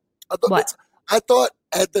 I thought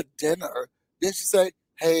at the dinner, didn't she say,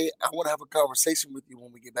 hey, I want to have a conversation with you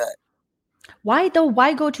when we get back? Why though?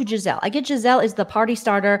 Why go to Giselle? I get Giselle is the party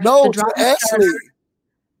starter. No, to Ashley.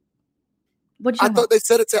 What I thought they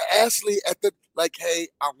said it to Ashley at the like, hey,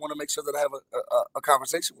 I want to make sure that I have a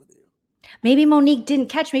conversation with you. Maybe Monique didn't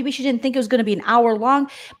catch. Maybe she didn't think it was going to be an hour long.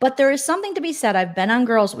 But there is something to be said. I've been on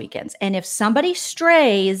girls' weekends, and if somebody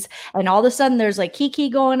strays, and all of a sudden there's like kiki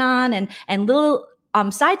going on and little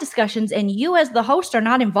side discussions, and you as the host are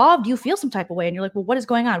not involved, you feel some type of way, and you're like, well, what is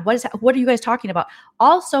going on? What are you guys talking about?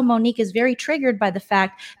 Also, Monique is very triggered by the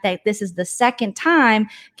fact that this is the second time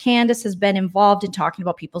Candace has been involved in talking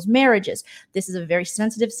about people's marriages. This is a very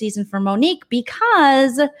sensitive season for Monique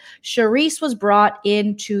because Charisse was brought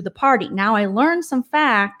into the party. Now, I learned some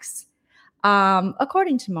facts,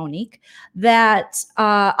 according to Monique, that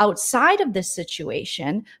outside of this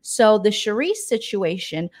situation, so the Charisse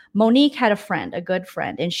situation, Monique had a friend, a good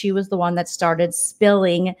friend, and she was the one that started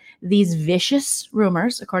spilling these vicious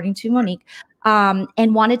rumors, according to Monique,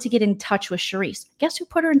 and wanted to get in touch with Charisse. Guess who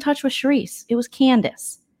put her in touch with Charisse? It was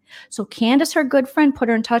Candace. So Candace, her good friend, put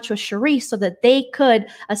her in touch with Charisse so that they could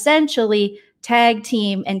essentially tag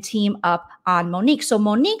team and team up on Monique. So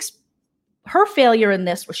her failure in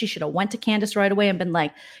this, where she should have went to Candace right away and been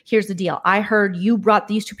like, here's the deal. I heard you brought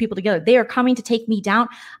these two people together. They are coming to take me down.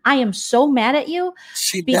 I am so mad at you.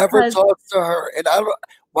 She never talks to her. And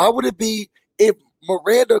why would it be if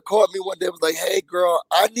Miranda called me one day and was like, hey, girl,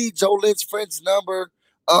 I need Jolene's friend's number.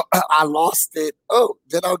 I lost it. Oh,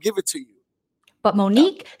 then I'll give it to you. But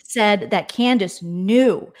Monique said that Candace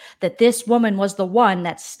knew that this woman was the one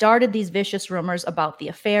that started these vicious rumors about the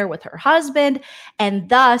affair with her husband, and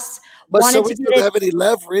thus wanted to get have any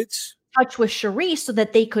leverage. Touch with Charisse so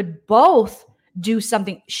that they could both do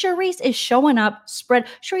something. Charisse is showing up,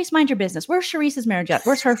 Charisse, mind your business. Where's Charisse's marriage at?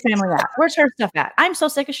 Where's her family at? Where's her stuff at? I'm so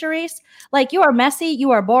sick of Charisse. Like, you are messy. You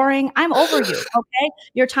are boring. I'm over you. Okay.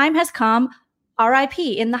 Your time has come. RIP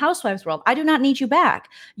in the housewives world. I do not need you back.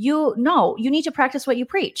 You need to practice what you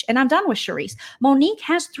preach. And I'm done with Charisse. Monique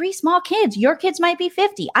has 3 small kids. Your kids might be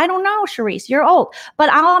 50. I don't know, Charisse. You're old. But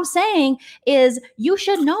all I'm saying is you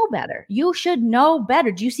should know better. You should know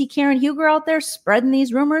better. Do you see Karen Huger out there spreading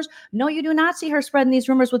these rumors? No, you do not see her spreading these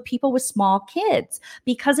rumors with people with small kids,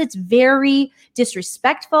 because it's very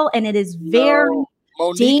disrespectful and it is very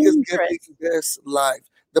Monique dangerous. Is giving this life.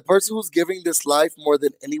 The person who's giving this life more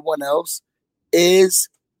than anyone else is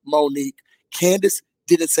Monique. Candace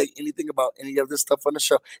didn't say anything about any of this stuff on the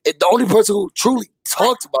show. And the only person who truly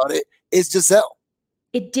talked about it is Giselle.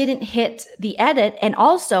 It didn't hit the edit. And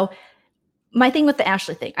also, my thing with the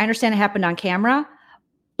Ashley thing, I understand it happened on camera,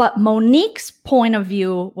 but Monique's point of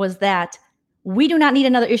view was that we do not need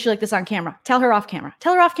another issue like this on camera. Tell her off camera.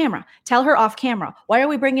 Tell her off camera. Tell her off camera. Why are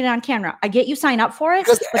we bringing it on camera? I get you sign up for it.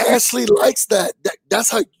 Because Ashley likes that. That's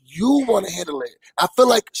how you want to handle it. I feel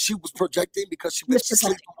like she was projecting because she was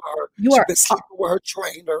sleeping with her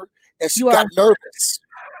trainer and she got nervous.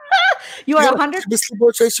 You are 100.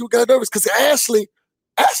 She got nervous because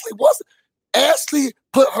Ashley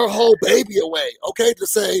put her whole baby away, okay, to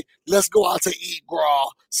say, let's go out to eat,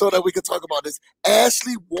 girl, so that we can talk about this.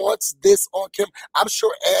 Ashley wants this on camera. I'm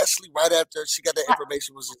sure Ashley, right after she got that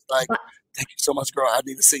information, was just like, thank you so much, girl. I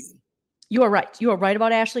need to see you. You are right. You are right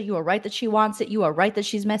about Ashley. You are right that she wants it. You are right that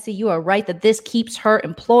she's messy. You are right that this keeps her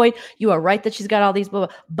employed. You are right that she's got all these blah,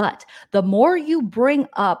 blah. But the more you bring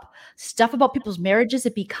up stuff about people's marriages,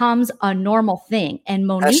 it becomes a normal thing. And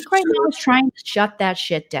Monique right now is trying to shut that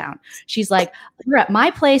shit down. She's like, you're at my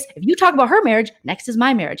place. If you talk about her marriage, next is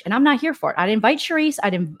my marriage. And I'm not here for it. I'd invite Charisse.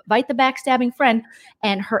 I'd invite the backstabbing friend.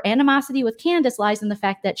 And her animosity with Candace lies in the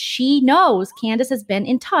fact that she knows Candace has been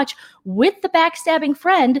in touch with the backstabbing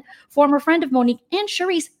friend, former friend of Monique and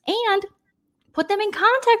Charisse, and put them in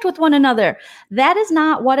contact with one another. That is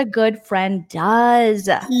not what a good friend does.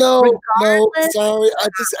 No, sorry.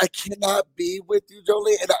 I cannot be with you,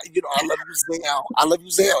 Jolene. And I love you,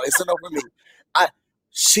 Zale. It's enough for me.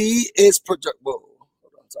 She is projecting. Hold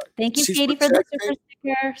on, sorry. Thank you, Katie, for the super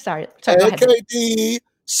sticker. Sorry. Hey, Katie,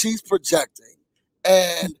 she's projecting.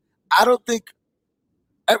 And I don't think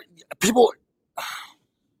people. I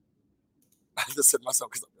have to sit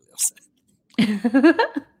myself because I'm really upset.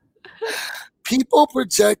 People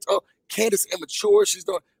project, oh, Candace immature. She's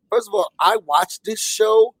doing. First of all, I watch this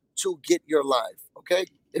show to get your life. Okay,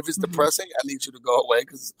 if it's depressing, I need you to go away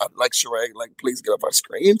because I'm like Sheree. Like, please get off our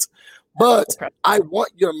screens. But I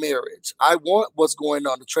want your marriage. I want what's going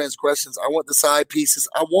on, the transgressions. I want the side pieces.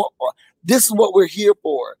 This is what we're here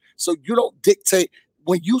for. So you don't dictate.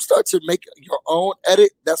 When you start to make your own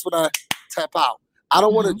edit, that's when I tap out. I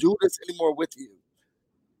don't want to do this anymore with you.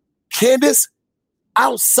 Candace,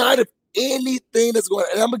 outside of anything that's going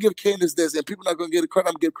on, and I'm going to give Candace this, and people are not going to give credit.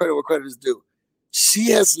 I'm going to give credit where credit is due.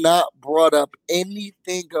 She has not brought up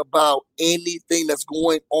anything about anything that's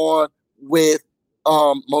going on with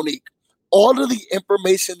Monique. All of the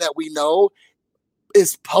information that we know,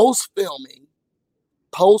 is post-filming,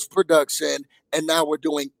 post-production, and now we're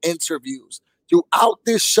doing interviews. Throughout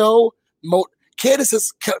this show,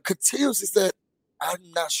 Candace continuously said,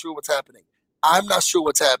 I'm not sure what's happening. I'm not sure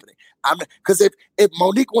what's happening. Because if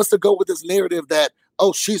Monique wants to go with this narrative that,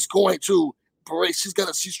 oh, she's going to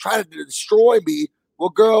she's trying to destroy me. Well,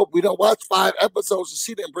 girl, we don't watch 5 episodes and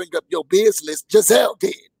she didn't bring up your business. Giselle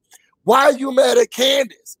did. Why are you mad at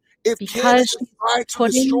Candace? If Candace is trying to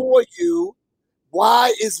destroy you,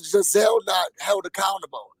 why is Giselle not held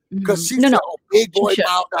accountable? Because she's a big boy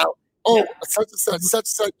found out. Oh, such and such, such and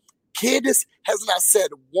such. Candace has not said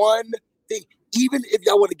one thing. Even if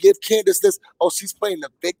y'all want to give Candace this, oh, she's playing the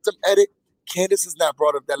victim edit. Candace has not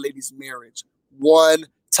brought up that lady's marriage one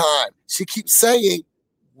time. She keeps saying,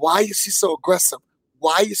 why is she so aggressive?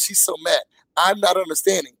 Why is she so mad? I'm not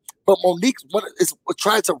understanding. But Monique is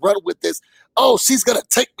trying to run with this. Oh, she's going to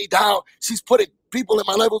take me down. She's putting people in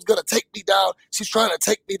my life who's going to take me down. She's trying to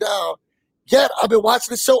take me down. Yet I've been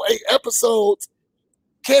watching the show 8 episodes.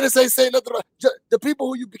 Candace ain't saying nothing about the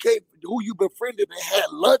people who you befriended and had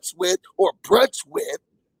lunch with or brunch with.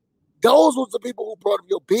 Those were the people who brought up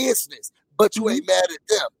your business, but you ain't mad at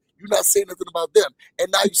them. You're not saying nothing about them.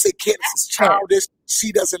 And now you say Candace is childish.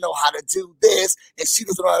 She doesn't know how to do this, and she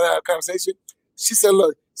doesn't know how to have a conversation. She said,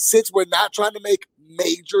 look, since we're not trying to make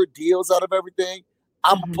major deals out of everything,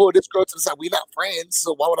 I'm going to pull this girl to the side. We're not friends,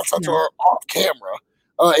 so why would I talk to her off camera?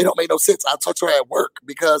 It don't make no sense. I talk to her at work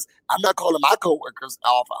because I'm not calling my coworkers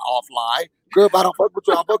offline. Girl, if I don't fuck with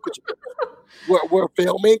you, I'll fuck with you. We're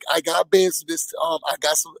filming. I got business. I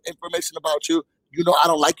got some information about you. You know I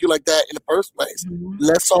don't like you like that in the first place.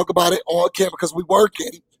 Let's talk about it on camera because we're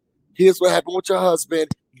working. Here's what happened with your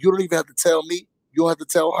husband. You don't even have to tell me. You don't have to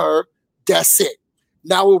tell her. That's it.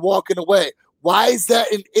 Now we're walking away. Why is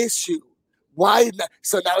that an issue? Why not?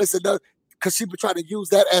 So now it's another, because she's been trying to use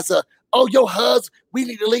that as a, oh, your husband, we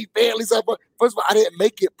need to leave families up. First of all, I didn't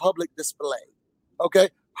make it public display. Okay?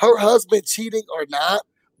 Her husband cheating or not,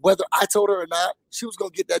 whether I told her or not, she was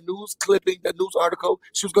going to get that news clipping, that news article.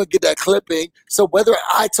 She was going to get that clipping. So whether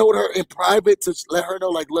I told her in private to let her know,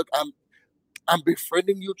 like, look, I'm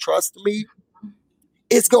befriending you, trust me,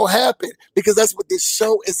 it's going to happen because that's what this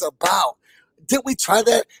show is about. Did we try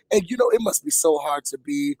that? And, you know, it must be so hard to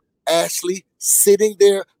be Ashley sitting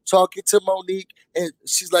there talking to Monique, and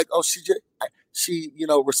she's like, oh, she, you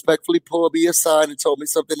know, respectfully pulled me aside and told me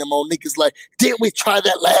something, and Monique is like, didn't we try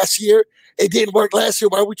that last year? It didn't work last year.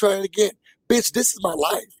 Why are we trying it again? Bitch, this is my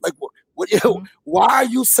life. Like, what you know, why are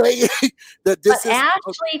you saying that this is...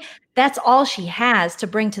 Ashley, that's all she has to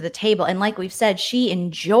bring to the table. And like we've said, she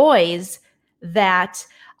enjoys that.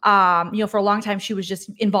 You know, for a long time, she was just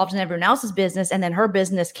involved in everyone else's business. And then her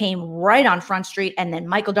business came right on Front Street. And then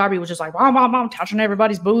Michael Darby was just like, mom, touching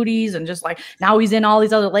everybody's booties. And just like, now he's in all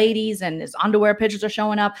these other ladies and his underwear pictures are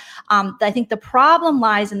showing up. I think the problem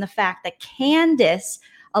lies in the fact that Candace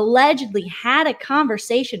allegedly had a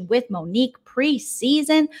conversation with Monique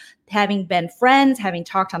pre-season, having been friends, having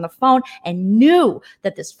talked on the phone, and knew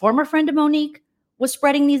that this former friend of Monique was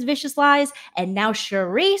spreading these vicious lies. And now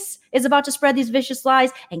Charisse is about to spread these vicious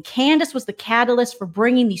lies. And Candace was the catalyst for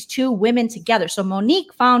bringing these two women together. So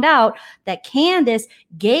Monique found out that Candace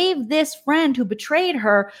gave this friend who betrayed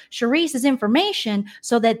her Charisse's information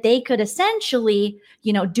so that they could essentially,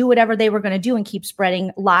 you know, do whatever they were going to do and keep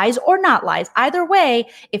spreading lies or not lies. Either way,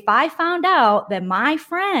 if I found out that my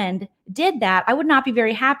friend did that, I would not be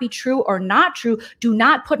very happy, true or not true. Do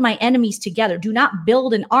not put my enemies together. Do not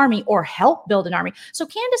build an army or help build an army. So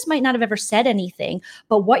Candace might not have ever said anything,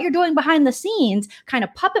 but what you're doing behind the scenes, kind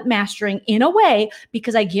of puppet mastering in a way,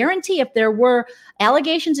 because I guarantee if there were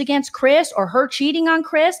allegations against Chris or her cheating on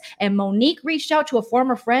Chris, and Monique reached out to a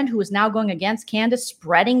former friend who is now going against Candace,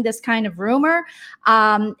 spreading this kind of rumor,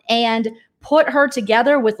 and put her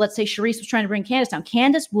together with, let's say Charisse was trying to bring Candace down,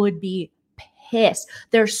 Candace would be pissed.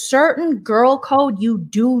 There's certain girl code you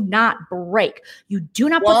do not break. You do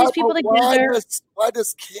not put these people together. Why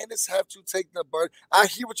does Candace have to take the burden? I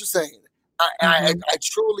hear what you're saying. I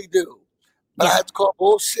truly do. But I have to call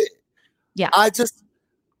bullshit. Yeah. I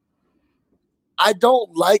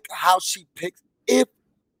don't like how she picks. If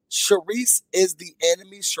Charisse is the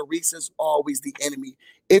enemy, Charisse is always the enemy.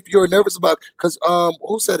 If you're nervous about, because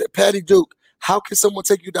who said it? Patty Duke. How can someone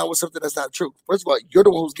take you down with something that's not true? First of all, you're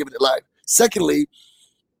the one who's giving it life. Secondly,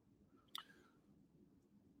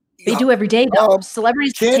 they do every day.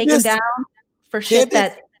 Celebrities taken down for shit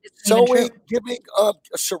that giving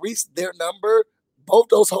Charisse their number. Both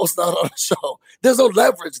those hosts not on the show. There's no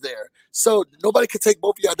leverage there, so nobody can take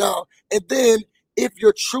both of y'all down. And then if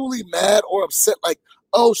you're truly mad or upset, like,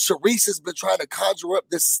 oh, Charisse has been trying to conjure up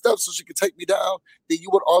this stuff so she can take me down, then you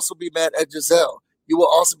would also be mad at Giselle. you will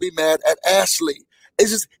also be mad at Ashley.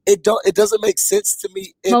 It's just it doesn't make sense to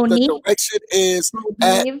me if the Monique direction is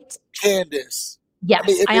at believed. Candace. Yes, If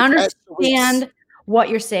I it's at Sharice. understand what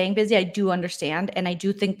you're saying, Busy. I do understand. And I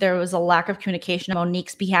do think there was a lack of communication on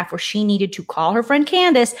Monique's behalf where she needed to call her friend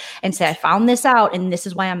Candace and say, I found this out and this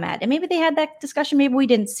is why I'm mad. And maybe they had that discussion. Maybe we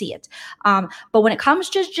didn't see it. But when it comes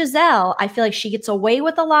to Giselle, I feel like she gets away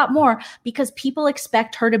with a lot more because people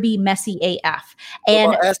expect her to be messy AF.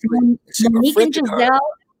 And Monique and Giselle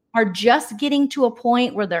are just getting to a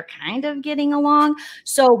point where they're kind of getting along.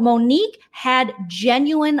 So Monique had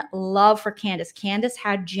genuine love for Candace. Candace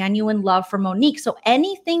had genuine love for Monique. So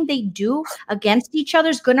anything they do against each other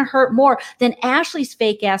is going to hurt more than Ashley's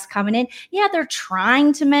fake ass coming in. Yeah, they're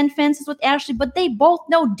trying to mend fences with Ashley, but they both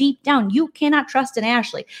know deep down you cannot trust in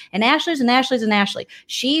Ashley. And Ashley's an Ashley.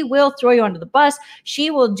 She will throw you under the bus.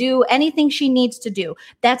 She will do anything she needs to do.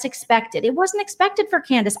 That's expected. It wasn't expected for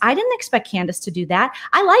Candace. I didn't expect Candace to do that.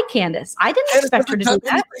 I like Candace. I didn't expect her to do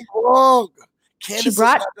that. Wrong.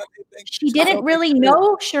 She didn't really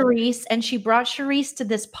know Sharice, and she brought Sharice to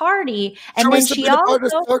this party, and Sharice then she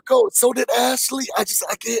also. So did Ashley. I just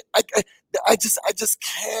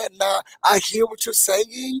cannot. I hear what you're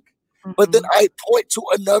saying, but then I point to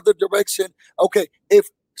another direction. Okay, if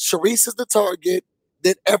Sharice is the target,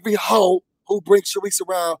 then every hoe who brings Sharice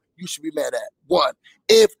around, you should be mad at. One,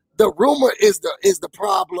 if the rumor is the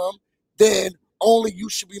problem, then only you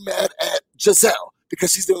should be mad at Giselle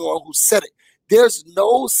because she's the one who said it. There's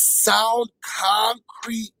no sound,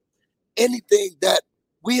 concrete, anything that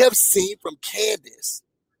we have seen from Candace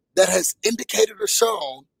that has indicated or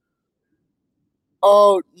shown,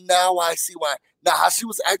 oh, now I see why. Now, how she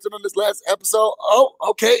was acting on this last episode, oh,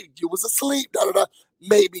 okay, you was asleep, da-da-da.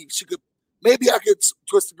 Maybe I could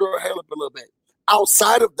twist the girl hair up a little bit.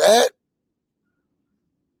 Outside of that,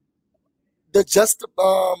 the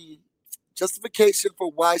justification for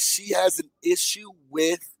why she has an issue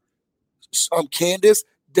with Candace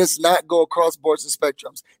does not go across boards and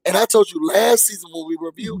spectrums. And I told you last season when we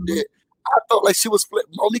reviewed it, I felt like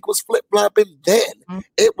Monique was flip-flopping then.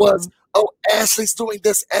 It was, oh, Ashley's doing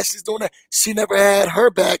this, Ashley's doing that. She never had her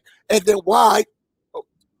back. And then why? Oh,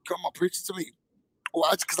 come on, preach it to me.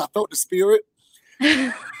 Why? Because I felt the spirit.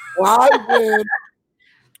 Why when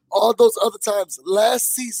all those other times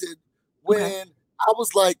last season when I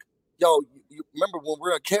was like, yo, you remember when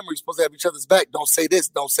we're on camera, you're supposed to have each other's back. Don't say this,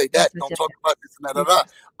 don't say that, don't talk about this and that,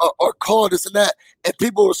 or call this and that. And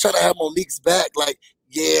people were trying to have Monique's back, like,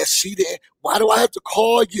 yeah, she didn't. Why do I have to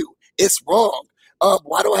call you? It's wrong.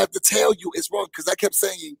 Why do I have to tell you it's wrong? Because I kept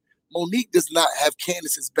saying Monique does not have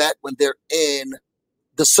Candace's back when they're in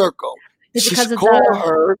the circle. Is it because of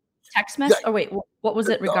the text message? Oh, wait, what was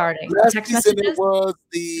it regarding? Text messages? It was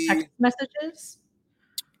the text messages?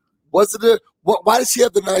 Was it why did she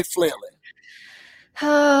have the knife flailing?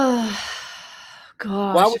 Oh,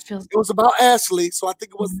 gosh. It was about Ashley, so I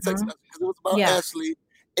think it was the text message because it was about Ashley,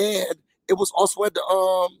 and it was also at the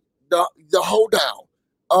hold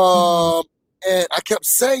down. And I kept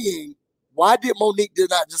saying, why did Monique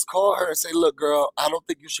did not just call her and say, look, girl, I don't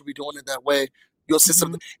think you should be doing it that way. You'll see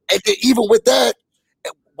something. And then even with that,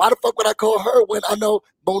 why the fuck would I call her when I know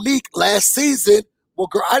Monique last season? Well,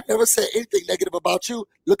 girl, I never said anything negative about you.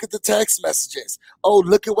 Look at the text messages. Oh,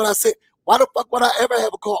 look at what I said. Why the fuck would I ever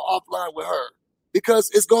have a call offline with her? Because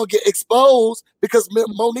it's going to get exposed because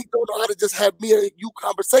Monique don't know how to just have me and you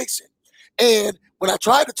conversation. And when I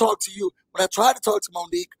tried to talk to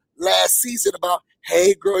Monique last season about,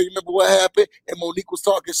 hey, girl, you remember what happened? And Monique was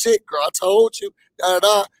talking shit. Girl, I told you.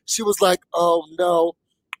 Da-da-da. She was like, oh, no,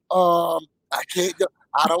 I can't.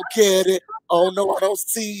 I don't get it. Oh, no, I don't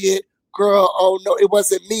see it. Girl, oh, no, it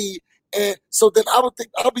wasn't me. And so then I'll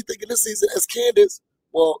be thinking this season as Candace,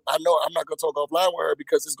 well, I know I'm not going to talk offline with her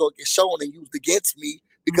because it's going to get shown and used against me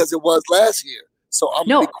because it was last year. So I'm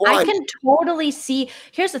going to be quiet. I can totally see.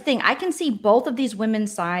 Here's the thing. I can see both of these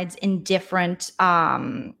women's sides in different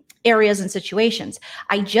areas and situations.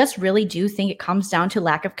 I just really do think it comes down to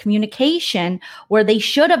lack of communication where they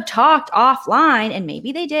should have talked offline and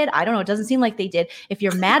maybe they did. I don't know. It doesn't seem like they did. If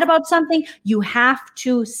you're mad about something, you have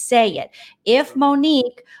to say it. If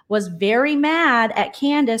Monique was very mad at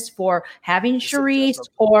Candace for having Sharice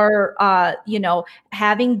or,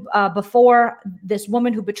 having before this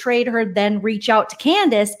woman who betrayed her then reach out to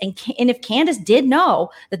Candace, and if Candace did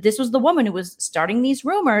know that this was the woman who was starting these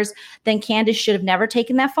rumors, then Candace should have never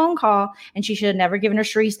taken that phone phone call, and she should have never given her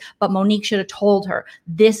Charisse, but Monique should have told her,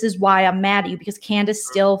 this is why I'm mad at you, because Candiace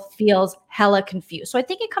still feels hella confused. So I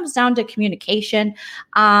think it comes down to communication.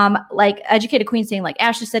 Like Educated Queen saying, like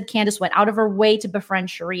Ashley said, Candiace went out of her way to befriend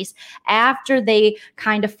Charisse after they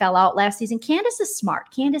kind of fell out last season. Candiace is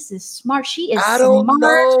smart. Candiace is smart. She is I don't smart.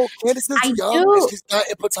 know. Candiace is young and she's not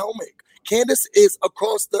in Potomac. Candiace is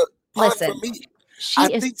across the pond from me. She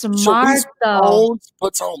is smart, Charisse though. owns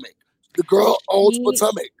Potomac. The girl owns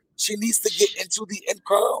Potomac. She needs to get into the in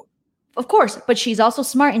crowd. Of course, but she's also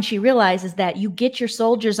smart, and she realizes that you get your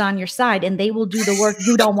soldiers on your side and they will do the work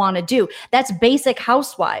you don't want to do. That's basic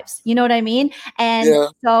housewives. You know what I mean? And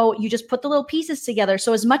so you just put the little pieces together.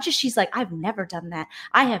 So as much as she's like, I've never done that.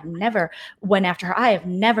 I have never went after her. I have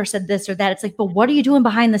never said this or that. It's like, but what are you doing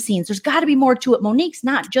behind the scenes? There's got to be more to it. Monique's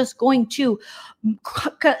not just going to,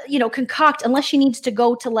 concoct unless she needs to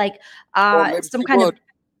go to like some kind of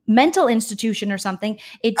mental institution or something.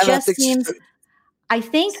 It just seems... I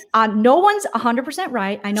think no one's 100%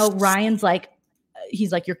 right. I know Ryan's like,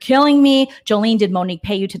 he's like, you're killing me. Jolene, did Monique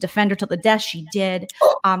pay you to defend her till the death? She did.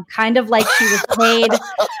 Kind of like she was paid.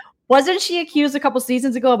 Wasn't she accused a couple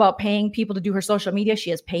seasons ago about paying people to do her social media? She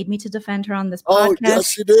has paid me to defend her on this podcast. Oh, yes,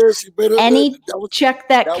 she did. She made Any check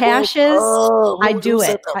that cashes, I do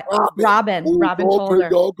it. Robin told her.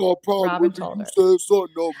 Robin told her.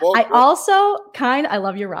 I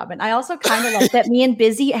love you, Robin. I also kind of like that me and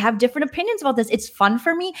Busy have different opinions about this. It's fun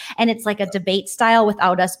for me, and it's like a debate style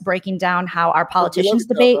without us breaking down how our politicians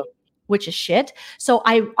debate, which is shit. So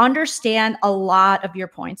I understand a lot of your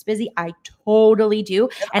points, Busy. I totally do.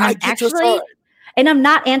 And I'm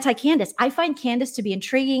not anti-Candiace. I find Candiace to be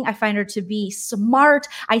intriguing. I find her to be smart.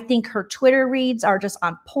 I think her Twitter reads are just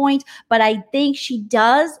on point, but I think she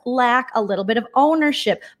does lack a little bit of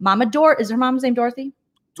ownership. Is her mom's name Dorothy?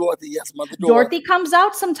 Dorothy, yes, Mother Dorothy comes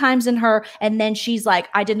out sometimes in her, and then she's like,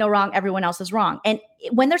 I did no wrong, everyone else is wrong. And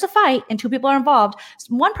when there's a fight and two people are involved,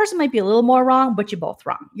 one person might be a little more wrong, but you're both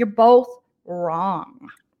wrong. You're both wrong.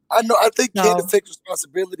 I know. I think Candiace takes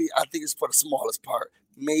responsibility. I think it's for the smallest part.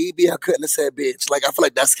 Maybe I couldn't have said bitch. Like, I feel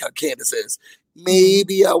like that's how Candiace is.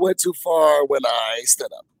 Maybe I went too far when I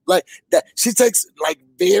stood up. Like that. She takes like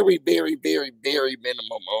very, very, very, very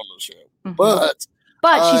minimum ownership.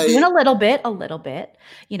 But she's doing a little bit,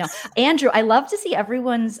 Andrew, I love to see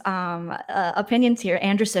everyone's opinions here.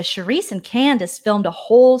 Andrew says, Charisse and Candiace filmed a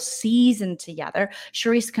whole season together.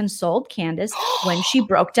 Charisse consoled Candiace when she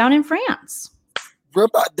broke down in France.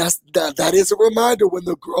 That is a reminder when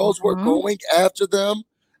the girls were going after them,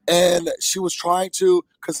 and she was trying to,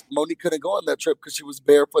 because Monique couldn't go on that trip because she was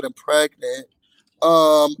barefoot and pregnant.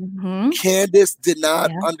 Candiace did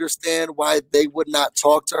not understand why they would not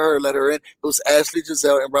talk to her, let her in. It was Ashley,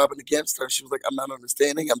 Giselle, and Robin against her. She was like, I'm not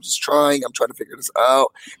understanding. I'm just trying. I'm trying to figure this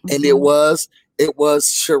out. And it was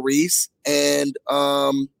Charisse and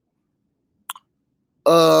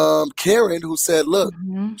Karen who said, look,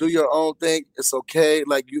 do your own thing. It's okay.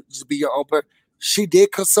 Like, you just be your own person. She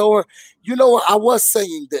did console her. You know what? I was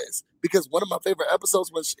saying this because one of my favorite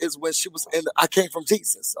episodes is when she was in I Came From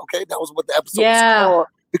Jesus. Okay, that was what the episode was called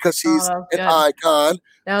because she's an icon.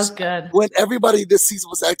 That was good. When everybody this season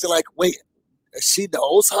was acting like, wait, she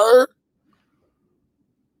knows her?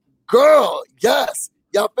 Girl, yes.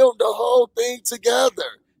 Y'all filmed the whole thing together.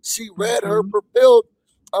 She read her for Phil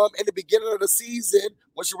in the beginning of the season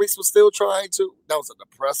when Charisse was still trying to. That was a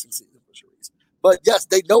depressing season for Charisse. But yes,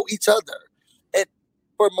 they know each other. And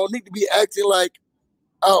for Monique to be acting like,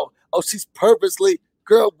 oh, she's purposely,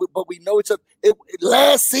 girl, but we know each other.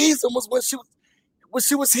 Last season was when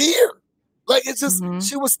she was here. Like, it's just,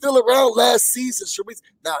 she was still around last season. Charisse,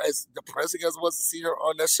 now, as depressing as it was to see her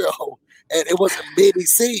on that show, and it wasn't many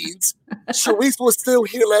scenes, Charisse was still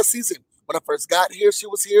here last season. When I first got here, she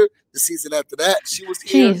was here. The season after that, she was here.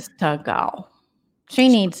 She needs to go. She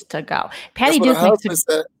needs to go. Patty Duke makes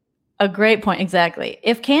a great point. Exactly.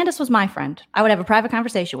 If Candiace was my friend, I would have a private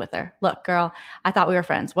conversation with her. Look, girl, I thought we were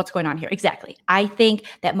friends. What's going on here? Exactly. I think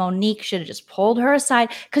that Monique should have just pulled her aside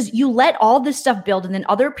because you let all this stuff build and then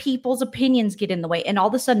other people's opinions get in the way. And all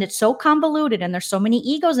of a sudden it's so convoluted and there's so many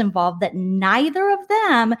egos involved that neither of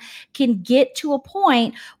them can get to a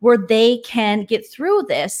point where they can get through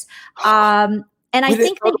this. And I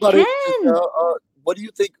think they can. What do you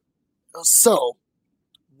think? So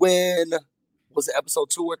when... was it episode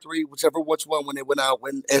 2 or 3, which one, when they went out,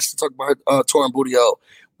 when Ashley talked about her touring booty hole,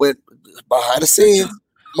 when behind the scenes,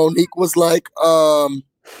 Monique was like, girl,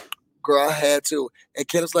 I had to. And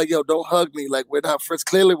Candiace was like, yo, don't hug me. Like, we're not friends.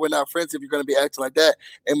 Clearly, we're not friends if you're going to be acting like that.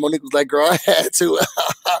 And Monique was like, girl, I had to.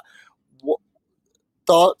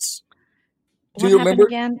 Thoughts? Do you remember?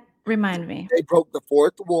 Again? Remind me. They broke the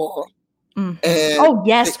fourth wall. Mhm. And Oh,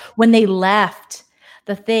 yes, when they left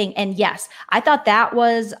the thing. And yes, I thought that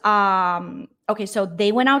was okay, so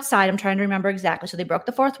they went outside. I'm trying to remember exactly. So they broke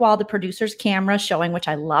the fourth wall, the producer's camera showing, which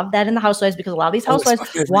I love that in the housewives because a lot of these oh, it's housewives my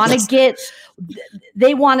favorite. want to Yes. get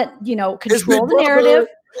they want to, His big control the brother. narrative.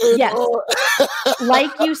 And, Yes. Like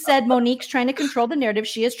you said, Monique's trying to control the narrative.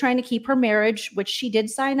 She is trying to keep her marriage, which she did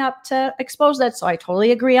sign up to expose that. So I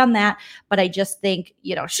totally agree on that. But I just think,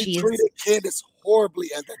 she she's treated Candace horribly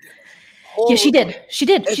at that dinner. yeah, she Horribly. did. She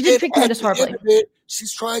did. And She then did treat at Candace the end horribly. of it,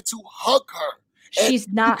 she's trying to hug her. And She's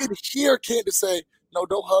not. You can hear Candace say, "No,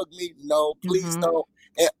 don't hug me. No, please Mhm. don't."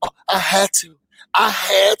 And I had to. I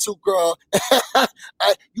had to, girl.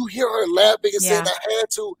 You hear her laughing and saying, Yeah. "I had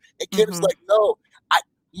to," and Candace Mhm. like, "No."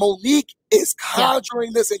 Monique is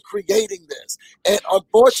conjuring this and creating this, and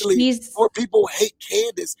unfortunately, more people hate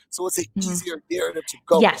Candace, so it's an easier narrative to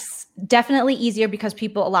go. Yes, definitely easier because a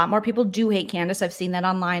lot more people do hate Candace. I've seen that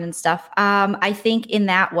online and stuff. I think in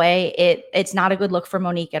that way, it's not a good look for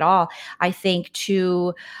Monique at all. I think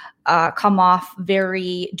to come off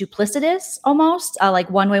very duplicitous almost, like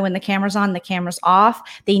one way when the camera's on, the camera's off.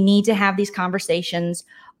 They need to have these conversations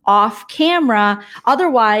off camera.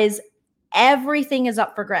 Otherwise, everything is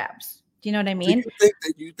up for grabs. Do you know what I mean?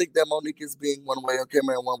 Do you think that Monique is being one way on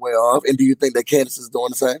camera and one way off? And do you think that Candace is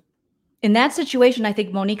doing the same? In that situation, I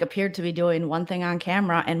think Monique appeared to be doing one thing on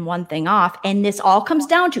camera and one thing off. And this all comes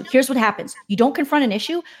down to, here's what happens. You don't confront an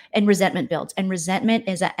issue and resentment builds. And resentment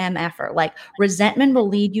is a MFer. Like resentment will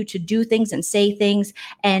lead you to do things and say things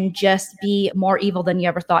and just be more evil than you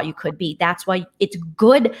ever thought you could be. That's why it's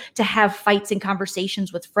good to have fights and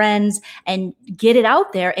conversations with friends and get it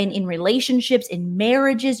out there. And in relationships, in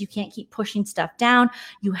marriages, you can't keep pushing stuff down.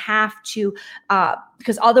 You have to,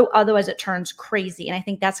 because otherwise it turns crazy. And I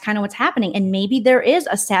think that's kind of what's happening. And maybe there is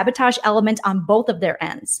a sabotage element on both of their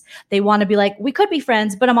ends. They want to be like, we could be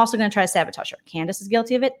friends, but I'm also going to try to sabotage her. Candace is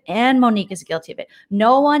guilty of it and Monique is guilty of it.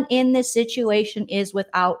 No one in this situation is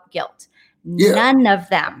without guilt. Yeah. None of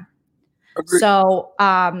them. Agreed. So,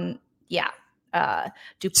 yeah.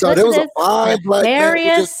 Duplicitous, so there was a fine black man who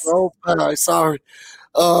just drove by. Sorry.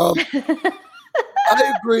 I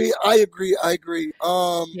agree.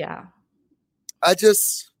 Yeah.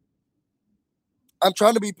 I'm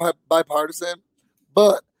trying to be bipartisan,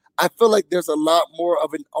 but I feel like there's a lot more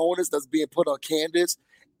of an onus that's being put on Candace.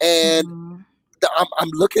 And I'm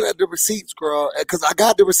looking at the receipts, girl, because I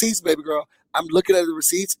got the receipts, baby girl. I'm looking at the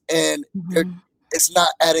receipts and it's not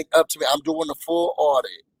adding up to me. I'm doing a full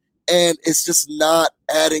audit and it's just not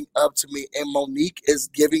adding up to me. And Monique is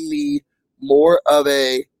giving me more of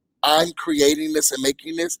I'm creating this and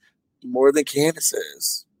making this more than Candace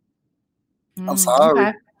is. I'm sorry.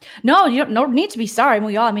 Okay. No, you don't need to be sorry.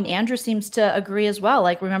 Andrew seems to agree as well.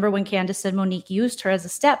 Like, remember when Candace said Monique used her as a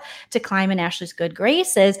step to climb in Ashley's good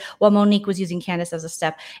graces? Well, Monique was using Candace as a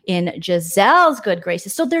step in Giselle's good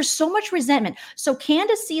graces. So there's so much resentment. So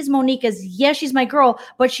Candace sees Monique as, yeah, she's my girl,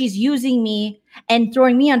 but she's using me and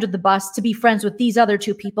throwing me under the bus to be friends with these other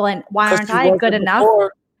two people. And why aren't I good enough?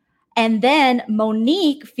 And then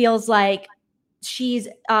Monique feels like she's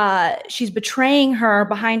betraying her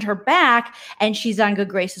behind her back and she's on good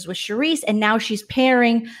graces with Charisse. And now she's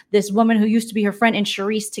pairing this woman who used to be her friend and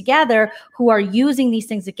Charisse together who are using these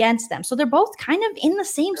things against them. So they're both kind of in the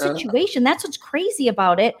same situation. That's what's crazy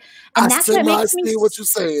about it. And that's what makes me what you're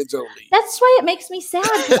saying, Jolie. That's why it makes me sad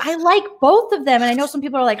because I like both of them. And I know some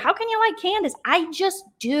people are like, how can you like Candace? I just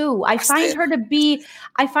do. I find her to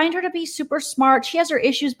be super smart. She has her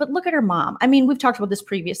issues, but look at her mom. I mean, we've talked about this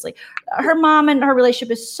previously. Her mom and her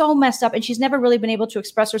relationship is so messed up and she's never really been able to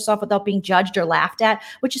express herself without being judged or laughed at,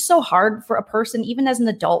 which is so hard for a person, even as an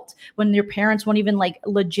adult, when your parents won't even like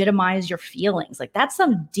legitimize your feelings. Like that's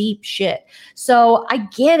some deep shit. So I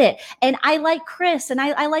get it. And I like Chris and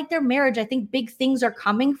I like their marriage. I think big things are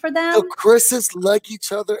coming for them. The Chris's like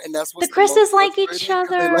each other and that's what the Chris's like each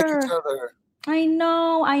other. They like each other. I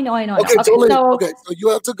know. Okay, Jolie, so you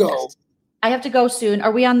have to go. Yes, I have to go soon.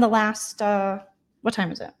 Are we on the last, what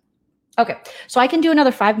time is it? Okay, so I can do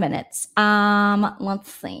another 5 minutes.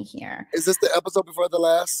 Let's see here. Is this the episode before the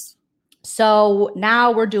last? So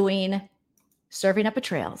now we're doing serving up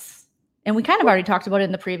betrayals. And we kind of already talked about it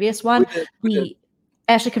in the previous one. We did.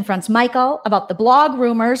 Ashley confronts Michael about the blog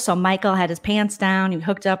rumors. So Michael had his pants down. He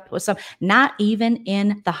hooked up with some, not even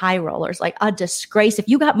in the high rollers, like a disgrace. If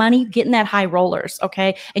you got money, get in that high rollers,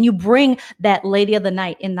 okay? And you bring that lady of the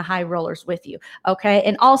night in the high rollers with you, okay?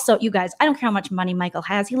 And also, you guys, I don't care how much money Michael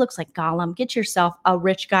has. He looks like Gollum. Get yourself a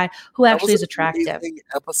rich guy who actually is attractive. Amazing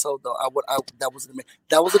episode, though. That was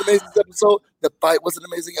an amazing episode. The fight was an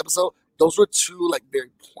amazing episode. those were two like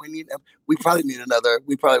very poignant. We probably need another.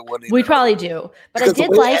 We probably would need. We probably do. But because I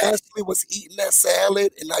did the way like Ashley was eating that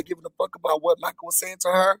salad and not giving a fuck about what Michael was saying to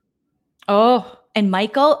her. Oh, and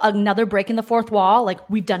Michael, another breaking the fourth wall. Like,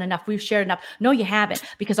 we've done enough. We've shared enough. No, you haven't.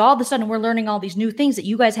 Because all of a sudden we're learning all these new things that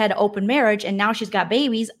you guys had to open marriage. And now she's got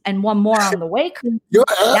babies and one more on the way. You're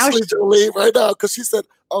Ashley Jolie right now. Because she said,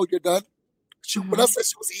 oh, you're done. When I said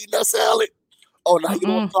she was eating that salad, oh, now you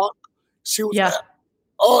don't want to talk. She was,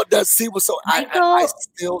 oh, that scene was so,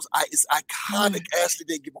 it's iconic. Ashley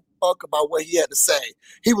didn't give a fuck about what he had to say.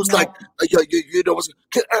 He was like, you know,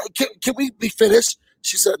 can we be finished?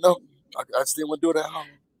 She said, no. I just didn't want to do it at home.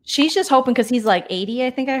 She's just hoping because he's like 80, I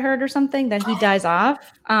think I heard, or something, that he dies off.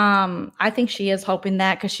 I think she is hoping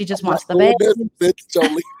that because she just wants the baby. Bitch,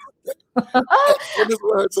 Jolie. What is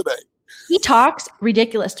with her today? He talks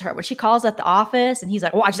ridiculous to her when she calls at the office, and he's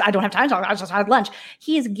like, "Oh, I don't have time to talk. I just had lunch."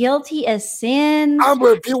 He is guilty as sin. I'm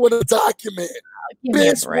reviewing a document.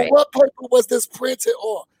 Bitch, what paper was this printed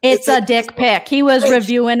on? It's a dick pic. He was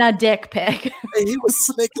reviewing a dick pic. And he was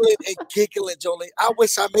snickling and giggling, Jolie. I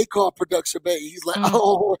wish I may call production, baby. He's like,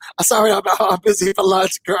 oh, sorry, I'm busy for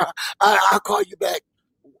lunch, girl. I'll call you back.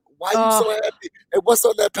 Why are you so happy? And what's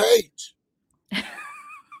on that page?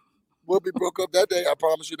 We'll be broke up that day. I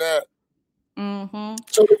promise you that. Mm-hmm.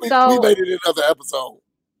 So we made it another episode.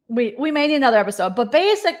 We made another episode, but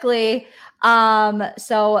basically, because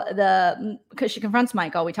she confronts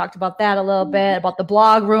Michael, we talked about that a little bit, about the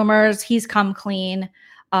blog rumors. He's come clean,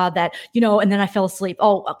 that, you know, and then I fell asleep.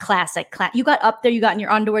 Oh, a classic. You got up there, you got in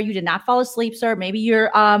your underwear, you did not fall asleep, sir. Maybe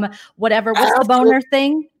your, whatever, what's the boner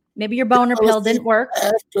thing? Maybe your boner pill didn't work.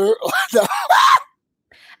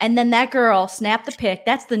 And then that girl snapped the pic.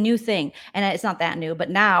 That's the new thing. And it's not that new, but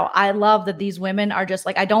now I love that these women are just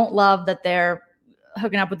like, I don't love that they're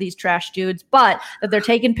hooking up with these trash dudes, but that they're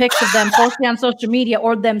taking pics of them posting on social media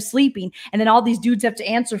or them sleeping. And then all these dudes have to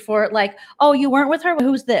answer for it. Like, oh, you weren't with her?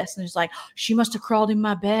 Who's this? And it's like, she must have crawled in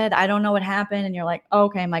my bed. I don't know what happened. And you're like,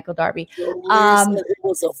 okay, Michael Darby. It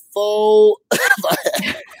was a faux.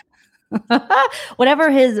 Whatever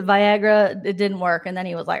his Viagra, it didn't work. And then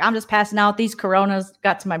he was like, I'm just passing out. These Coronas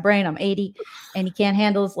got to my brain. I'm 80 and he can't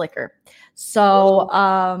handle his liquor. So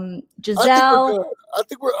Giselle, I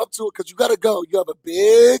think we're up to it because you got to go. You got a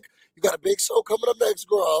big show coming up next,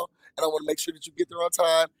 girl. And I want to make sure that you get there on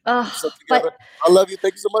time. I love you.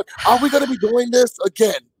 Thank you so much. Are we going to be doing this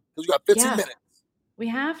again? Because we got 15 minutes. We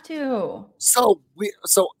have to. So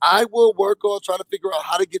I will work on trying to figure out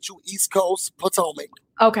how to get you East Coast Potomac.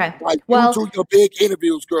 Okay. Like, you do your big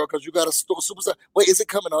interviews, girl, because you got a superstar. Wait, is it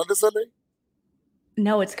coming on this Sunday?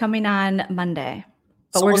 No, it's coming on Monday.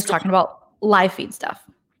 But we're just talking about live feed stuff.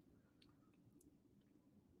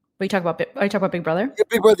 Are you talking about Big Brother? Yeah,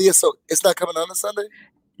 Big Brother, yes. So it's not coming on this Sunday?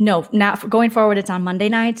 No, not going forward. It's on Monday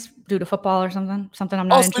nights due to football or something. Something I'm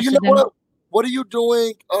not interested in. What are you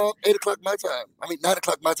doing 8 o'clock my time? 9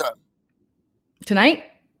 o'clock my time. Tonight?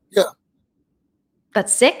 Yeah.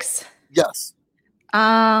 That's 6? Yes.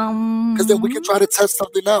 Because then we can try to test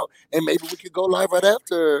something out. And maybe we could go live right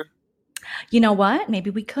after. You know what? Maybe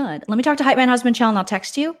we could. Let me talk to Hype Man Husband Chell and I'll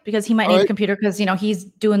text you because he might need a computer because, you know, he's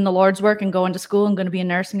doing the Lord's work and going to school and going to be a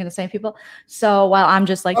nurse and going to save people. So while I'm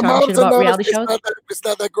just like talking shit about reality shows. It's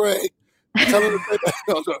not that great.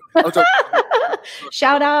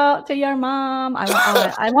 Shout out to your mom.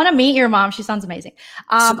 I want to meet your mom. She sounds amazing.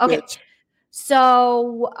 Okay.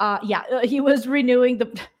 So, he was renewing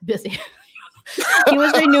he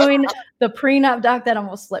was renewing the prenup doc that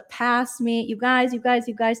almost slipped past me. You guys,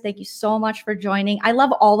 thank you so much for joining. I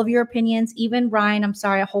love all of your opinions. Even Ryan, I'm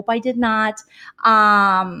sorry. I hope I did not.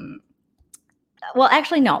 Well,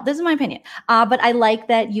 actually, no, this is my opinion. But I like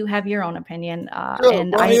that you have your own opinion.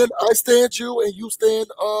 And Ryan, I stand you and you stand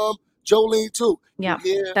Jolene too. Yeah,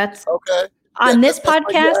 that's okay. On this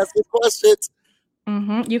podcast, questions.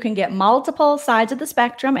 You can get multiple sides of the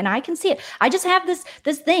spectrum, and I can see it. I just have this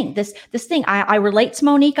thing. I relate to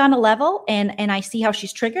Monique on a level, and I see how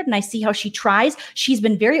she's triggered, and I see how she tries. She's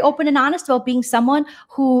been very open and honest about being someone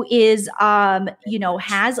who is,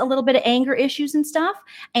 has a little bit of anger issues and stuff,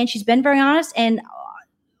 and she's been very honest. And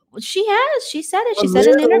she said it. She said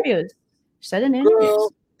in interviews.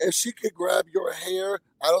 Girl, if she could grab your hair,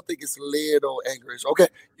 I don't think it's little angerish. Okay,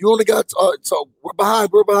 you only got so we're behind.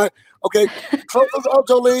 Okay, close us out,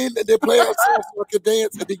 Jolene, and then play our song so I can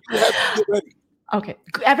dance, and then you have to get ready. Okay,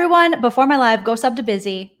 everyone, before my live, go sub to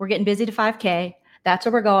Busy. We're getting busy to 5K. That's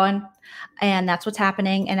where we're going, and that's what's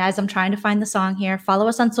happening. And as I'm trying to find the song here, follow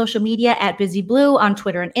us on social media at Busy Blue on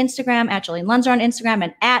Twitter and Instagram, at Jolene Lunzer on Instagram,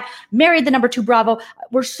 and at Married the Number 2 Bravo.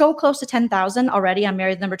 We're so close to 10,000 already on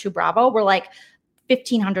Married the Number 2 Bravo. We're like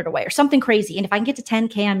 1,500 away or something crazy. And if I can get to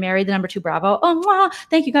 10K on Marry the Number 2 Bravo, oh, wow,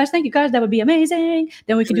 thank you guys. That would be amazing.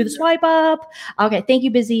 Then we can do the swipe up. Okay, thank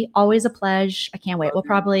you, Busy. Always a pleasure. I can't wait. We'll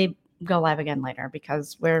probably go live again later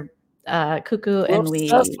because we're cuckoo and we're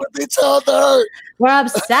obsessed with each other. We're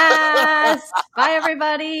obsessed. Bye,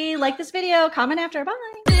 everybody. Like this video. Comment after. Bye.